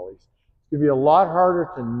swing volleys. It's going to be a lot harder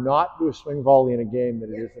to not do a swing volley in a game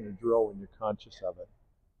than it is in a drill when you're conscious of it.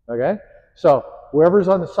 Okay? So whoever's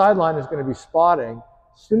on the sideline is going to be spotting.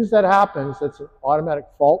 As soon as that happens, that's an automatic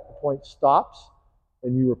fault. The point stops,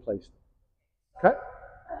 and you replace it. Okay?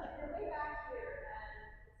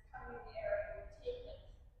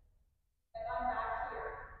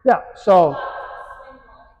 Yeah, so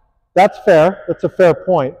that's fair. That's a fair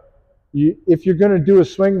point. If you're going to do a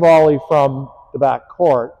swing volley from the back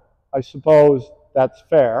court, I suppose that's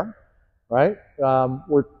fair, right?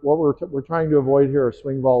 What we're trying to avoid here are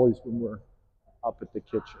swing volleys when we're up at the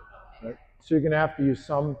kitchen, right? So you're going to have to use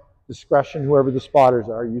some discretion, whoever the spotters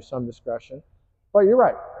are, use some discretion. But you're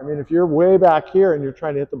right. I mean, if you're way back here and you're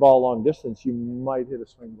trying to hit the ball long distance, you might hit a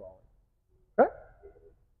swing volley. Okay?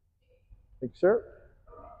 Thank you, sir.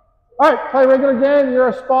 All right, play regular game. You're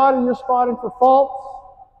a spot and you're spotting for faults.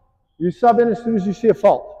 You sub in as soon as you see a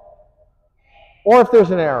fault. Or if there's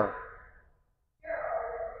an error.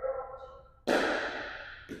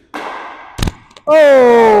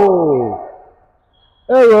 Oh!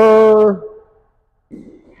 Error!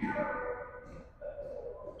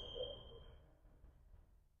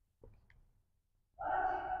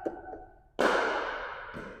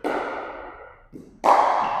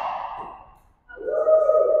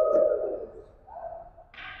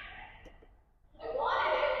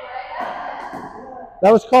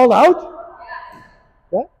 That was called out?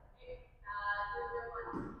 Yeah.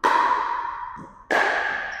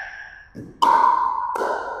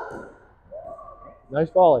 Nice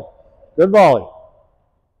volley. Good volley.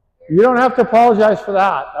 You don't have to apologize for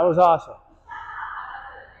that. That was awesome.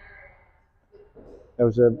 That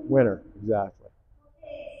was a winner, exactly.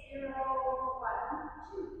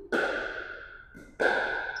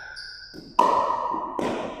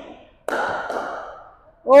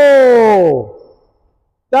 Oh!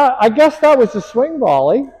 I guess that was a swing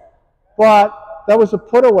volley, but that was a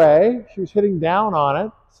put away. She was hitting down on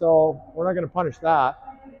it, so we're not going to punish that.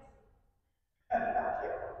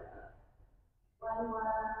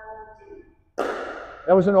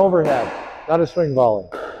 That was an overhead, not a swing volley.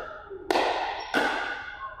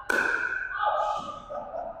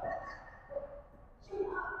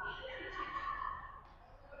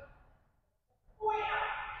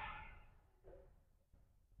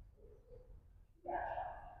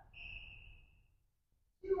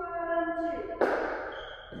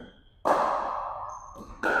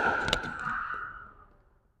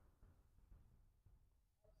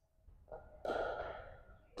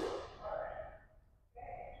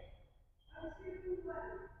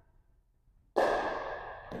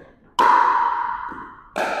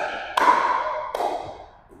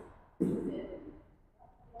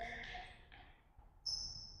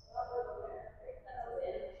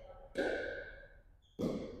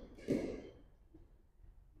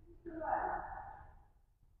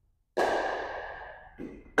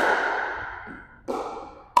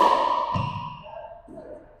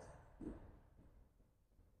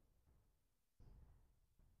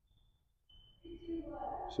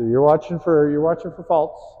 So you're watching for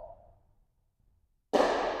faults.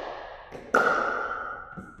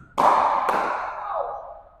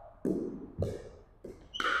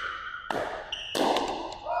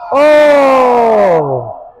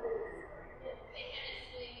 Oh!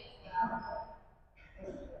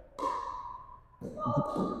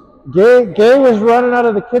 Gay was running out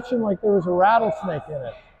of the kitchen like there was a rattlesnake in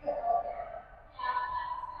it.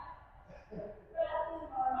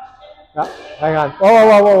 Hang on.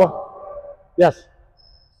 Whoa. Yes. So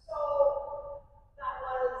that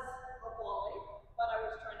was a volley, but I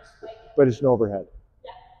was trying to spike it. But it's an overhead.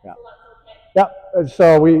 Yeah. So that's okay. Yeah.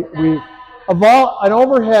 So an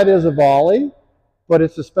overhead is a volley, but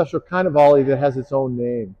it's a special kind of volley that has its own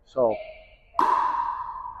name. So.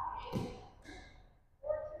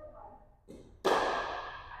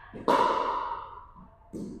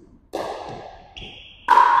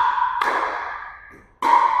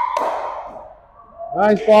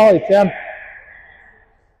 Nice volley, Tim.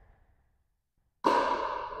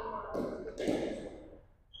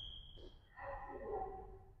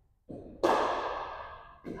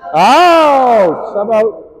 Oh, sub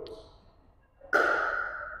out.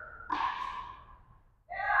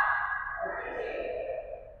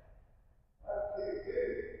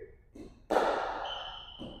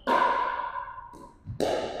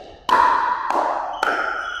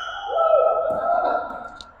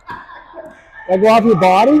 That go off your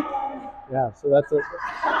body? Yeah, so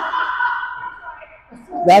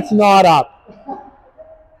that's not up.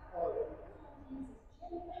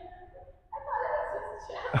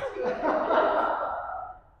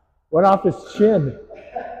 Went off his chin.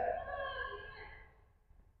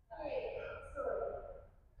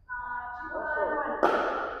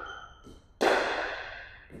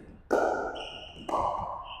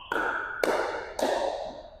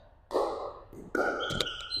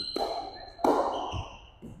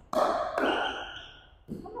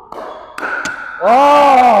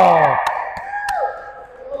 Oh!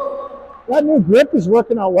 That new grip is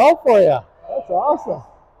working out well for you. That's awesome.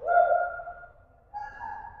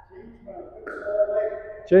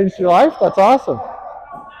 Changed your life? That's awesome.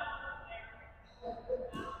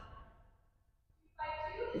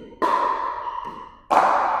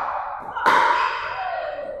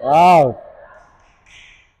 Wow.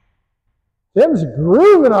 Tim's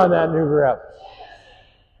grooving on that new grip.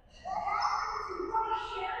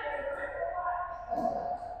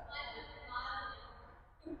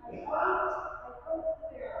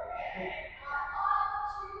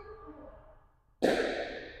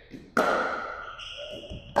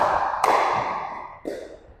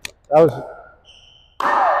 That was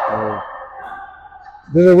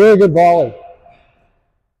did a really good volley.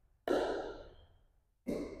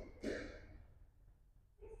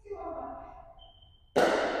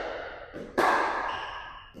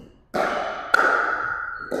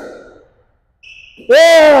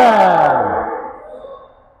 Yeah!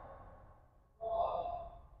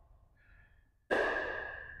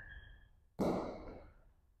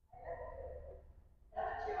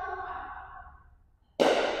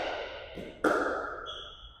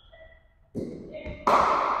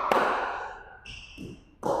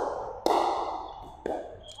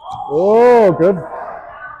 Oh, good.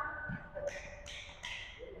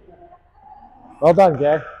 Well done,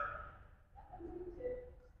 Gay.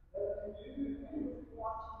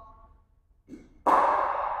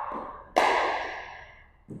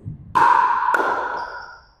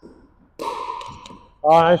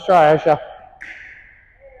 Oh, nice try, Aisha.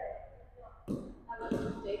 You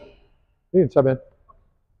can sub in.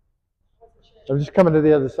 I'm just coming to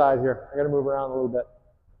the other side here. I got to move around a little bit.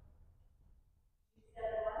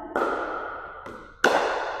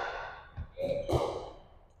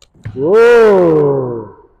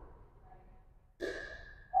 Whoa!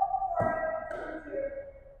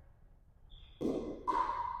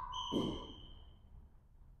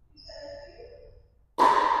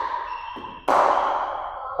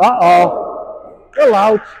 Uh-oh. Chill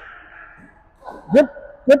out.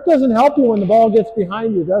 Grip doesn't help you when the ball gets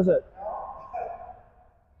behind you, does it?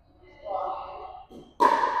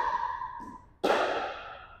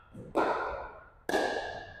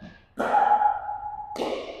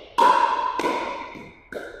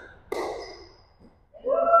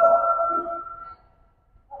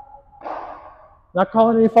 Not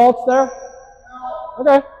calling any faults there? No.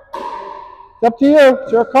 Okay. It's up to you.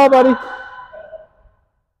 It's your call, buddy.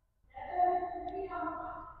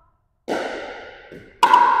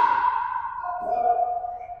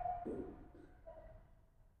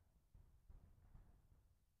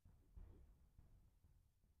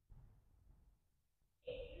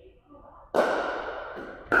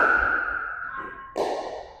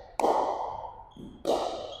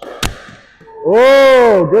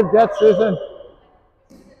 Oh, good get, Susan.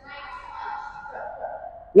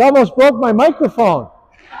 You almost broke my microphone.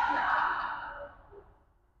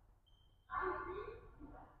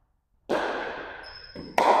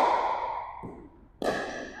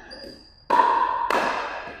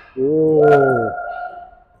 Ooh.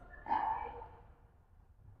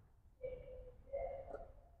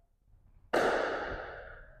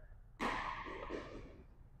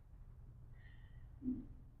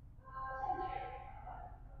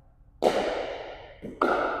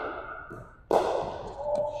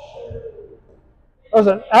 That was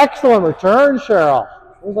an excellent return, Cheryl.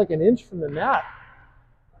 It was like an inch from the net.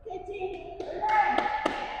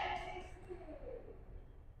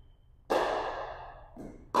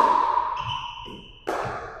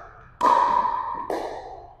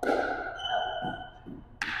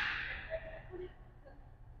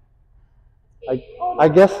 I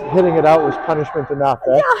guess hitting it out was punishment enough,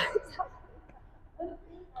 eh?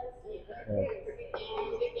 Yeah.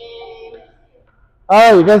 All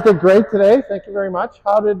right, you guys did great today. Thank you very much.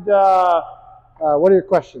 How did, what are your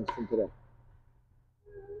questions from today?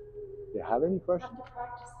 Do you have any questions? I have to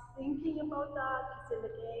practice thinking about that, because in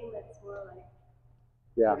the game it's more like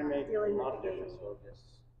Yeah. It's going to make a dealing with lot the of game. difference, so just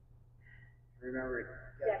remember to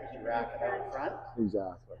Yeah, get keep your it in racket out front. front.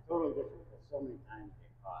 Exactly. It's totally different because so many times you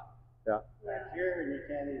get caught Yeah. back here and you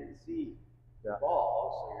can't even see Yeah. the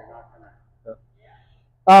ball, so you're not going to Yeah.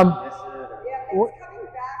 miss it. Or Yeah, if it's coming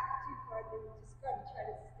back too far, then you just got to try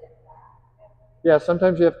to step back. Yeah,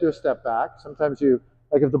 sometimes you have to do a step back. Sometimes you,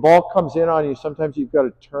 like if the ball comes in on you, sometimes you've got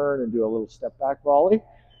to turn and do a little step back volley.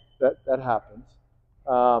 That happens.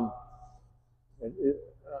 And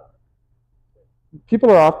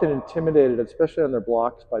people are often intimidated, especially on their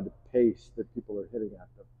blocks, by the pace that people are hitting at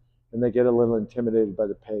them. And they get a little intimidated by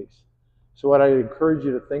the pace. So what I encourage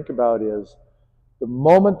you to think about is the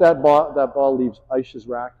moment that ball leaves Aisha's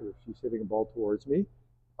racket, if she's hitting a ball towards me,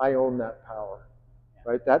 I own that power.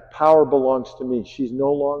 Right? That power belongs to me. She's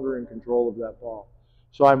no longer in control of that ball.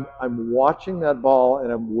 So I'm watching that ball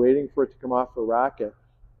and I'm waiting for it to come off the racket.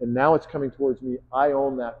 And now it's coming towards me. I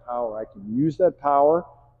own that power. I can use that power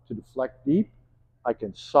to deflect deep. I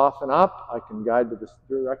can soften up. I can guide to the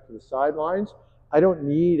direct to the sidelines. I don't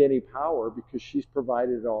need any power because she's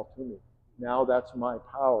provided it all to me. Now that's my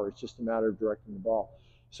power. It's just a matter of directing the ball.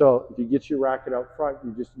 So if you get your racket out front,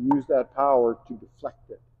 you just use that power to deflect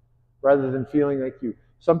it, rather than feeling like you.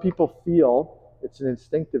 Some people feel it's an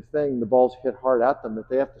instinctive thing, the balls hit hard at them, that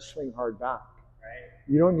they have to swing hard back. right.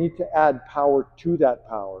 You don't need to add power to that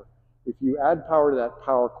power. If you add power to that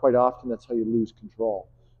power, quite often that's how you lose control.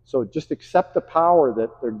 So just accept the power that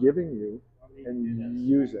they're giving you and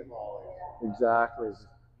use it. Exactly. Use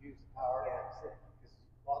the power, because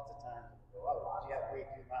lots of times it'll go out. You have way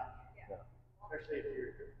too much. Yeah. Especially if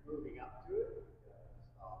you're moving up to it.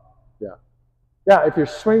 Yeah. Yeah, if you're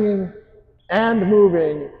swinging and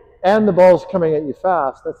moving and the ball's coming at you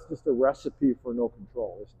fast, that's just a recipe for no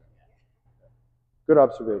control, isn't it? Good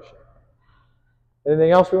observation.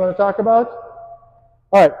 Anything else we want to talk about?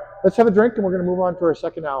 All right, let's have a drink and we're going to move on to our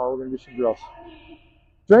second hour. We're going to do some drills.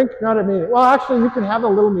 Drink, not a meeting. Well, actually, you can have a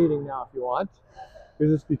little meeting now if you want,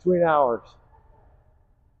 because it's between hours.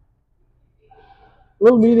 A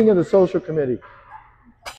little meeting of the social committee.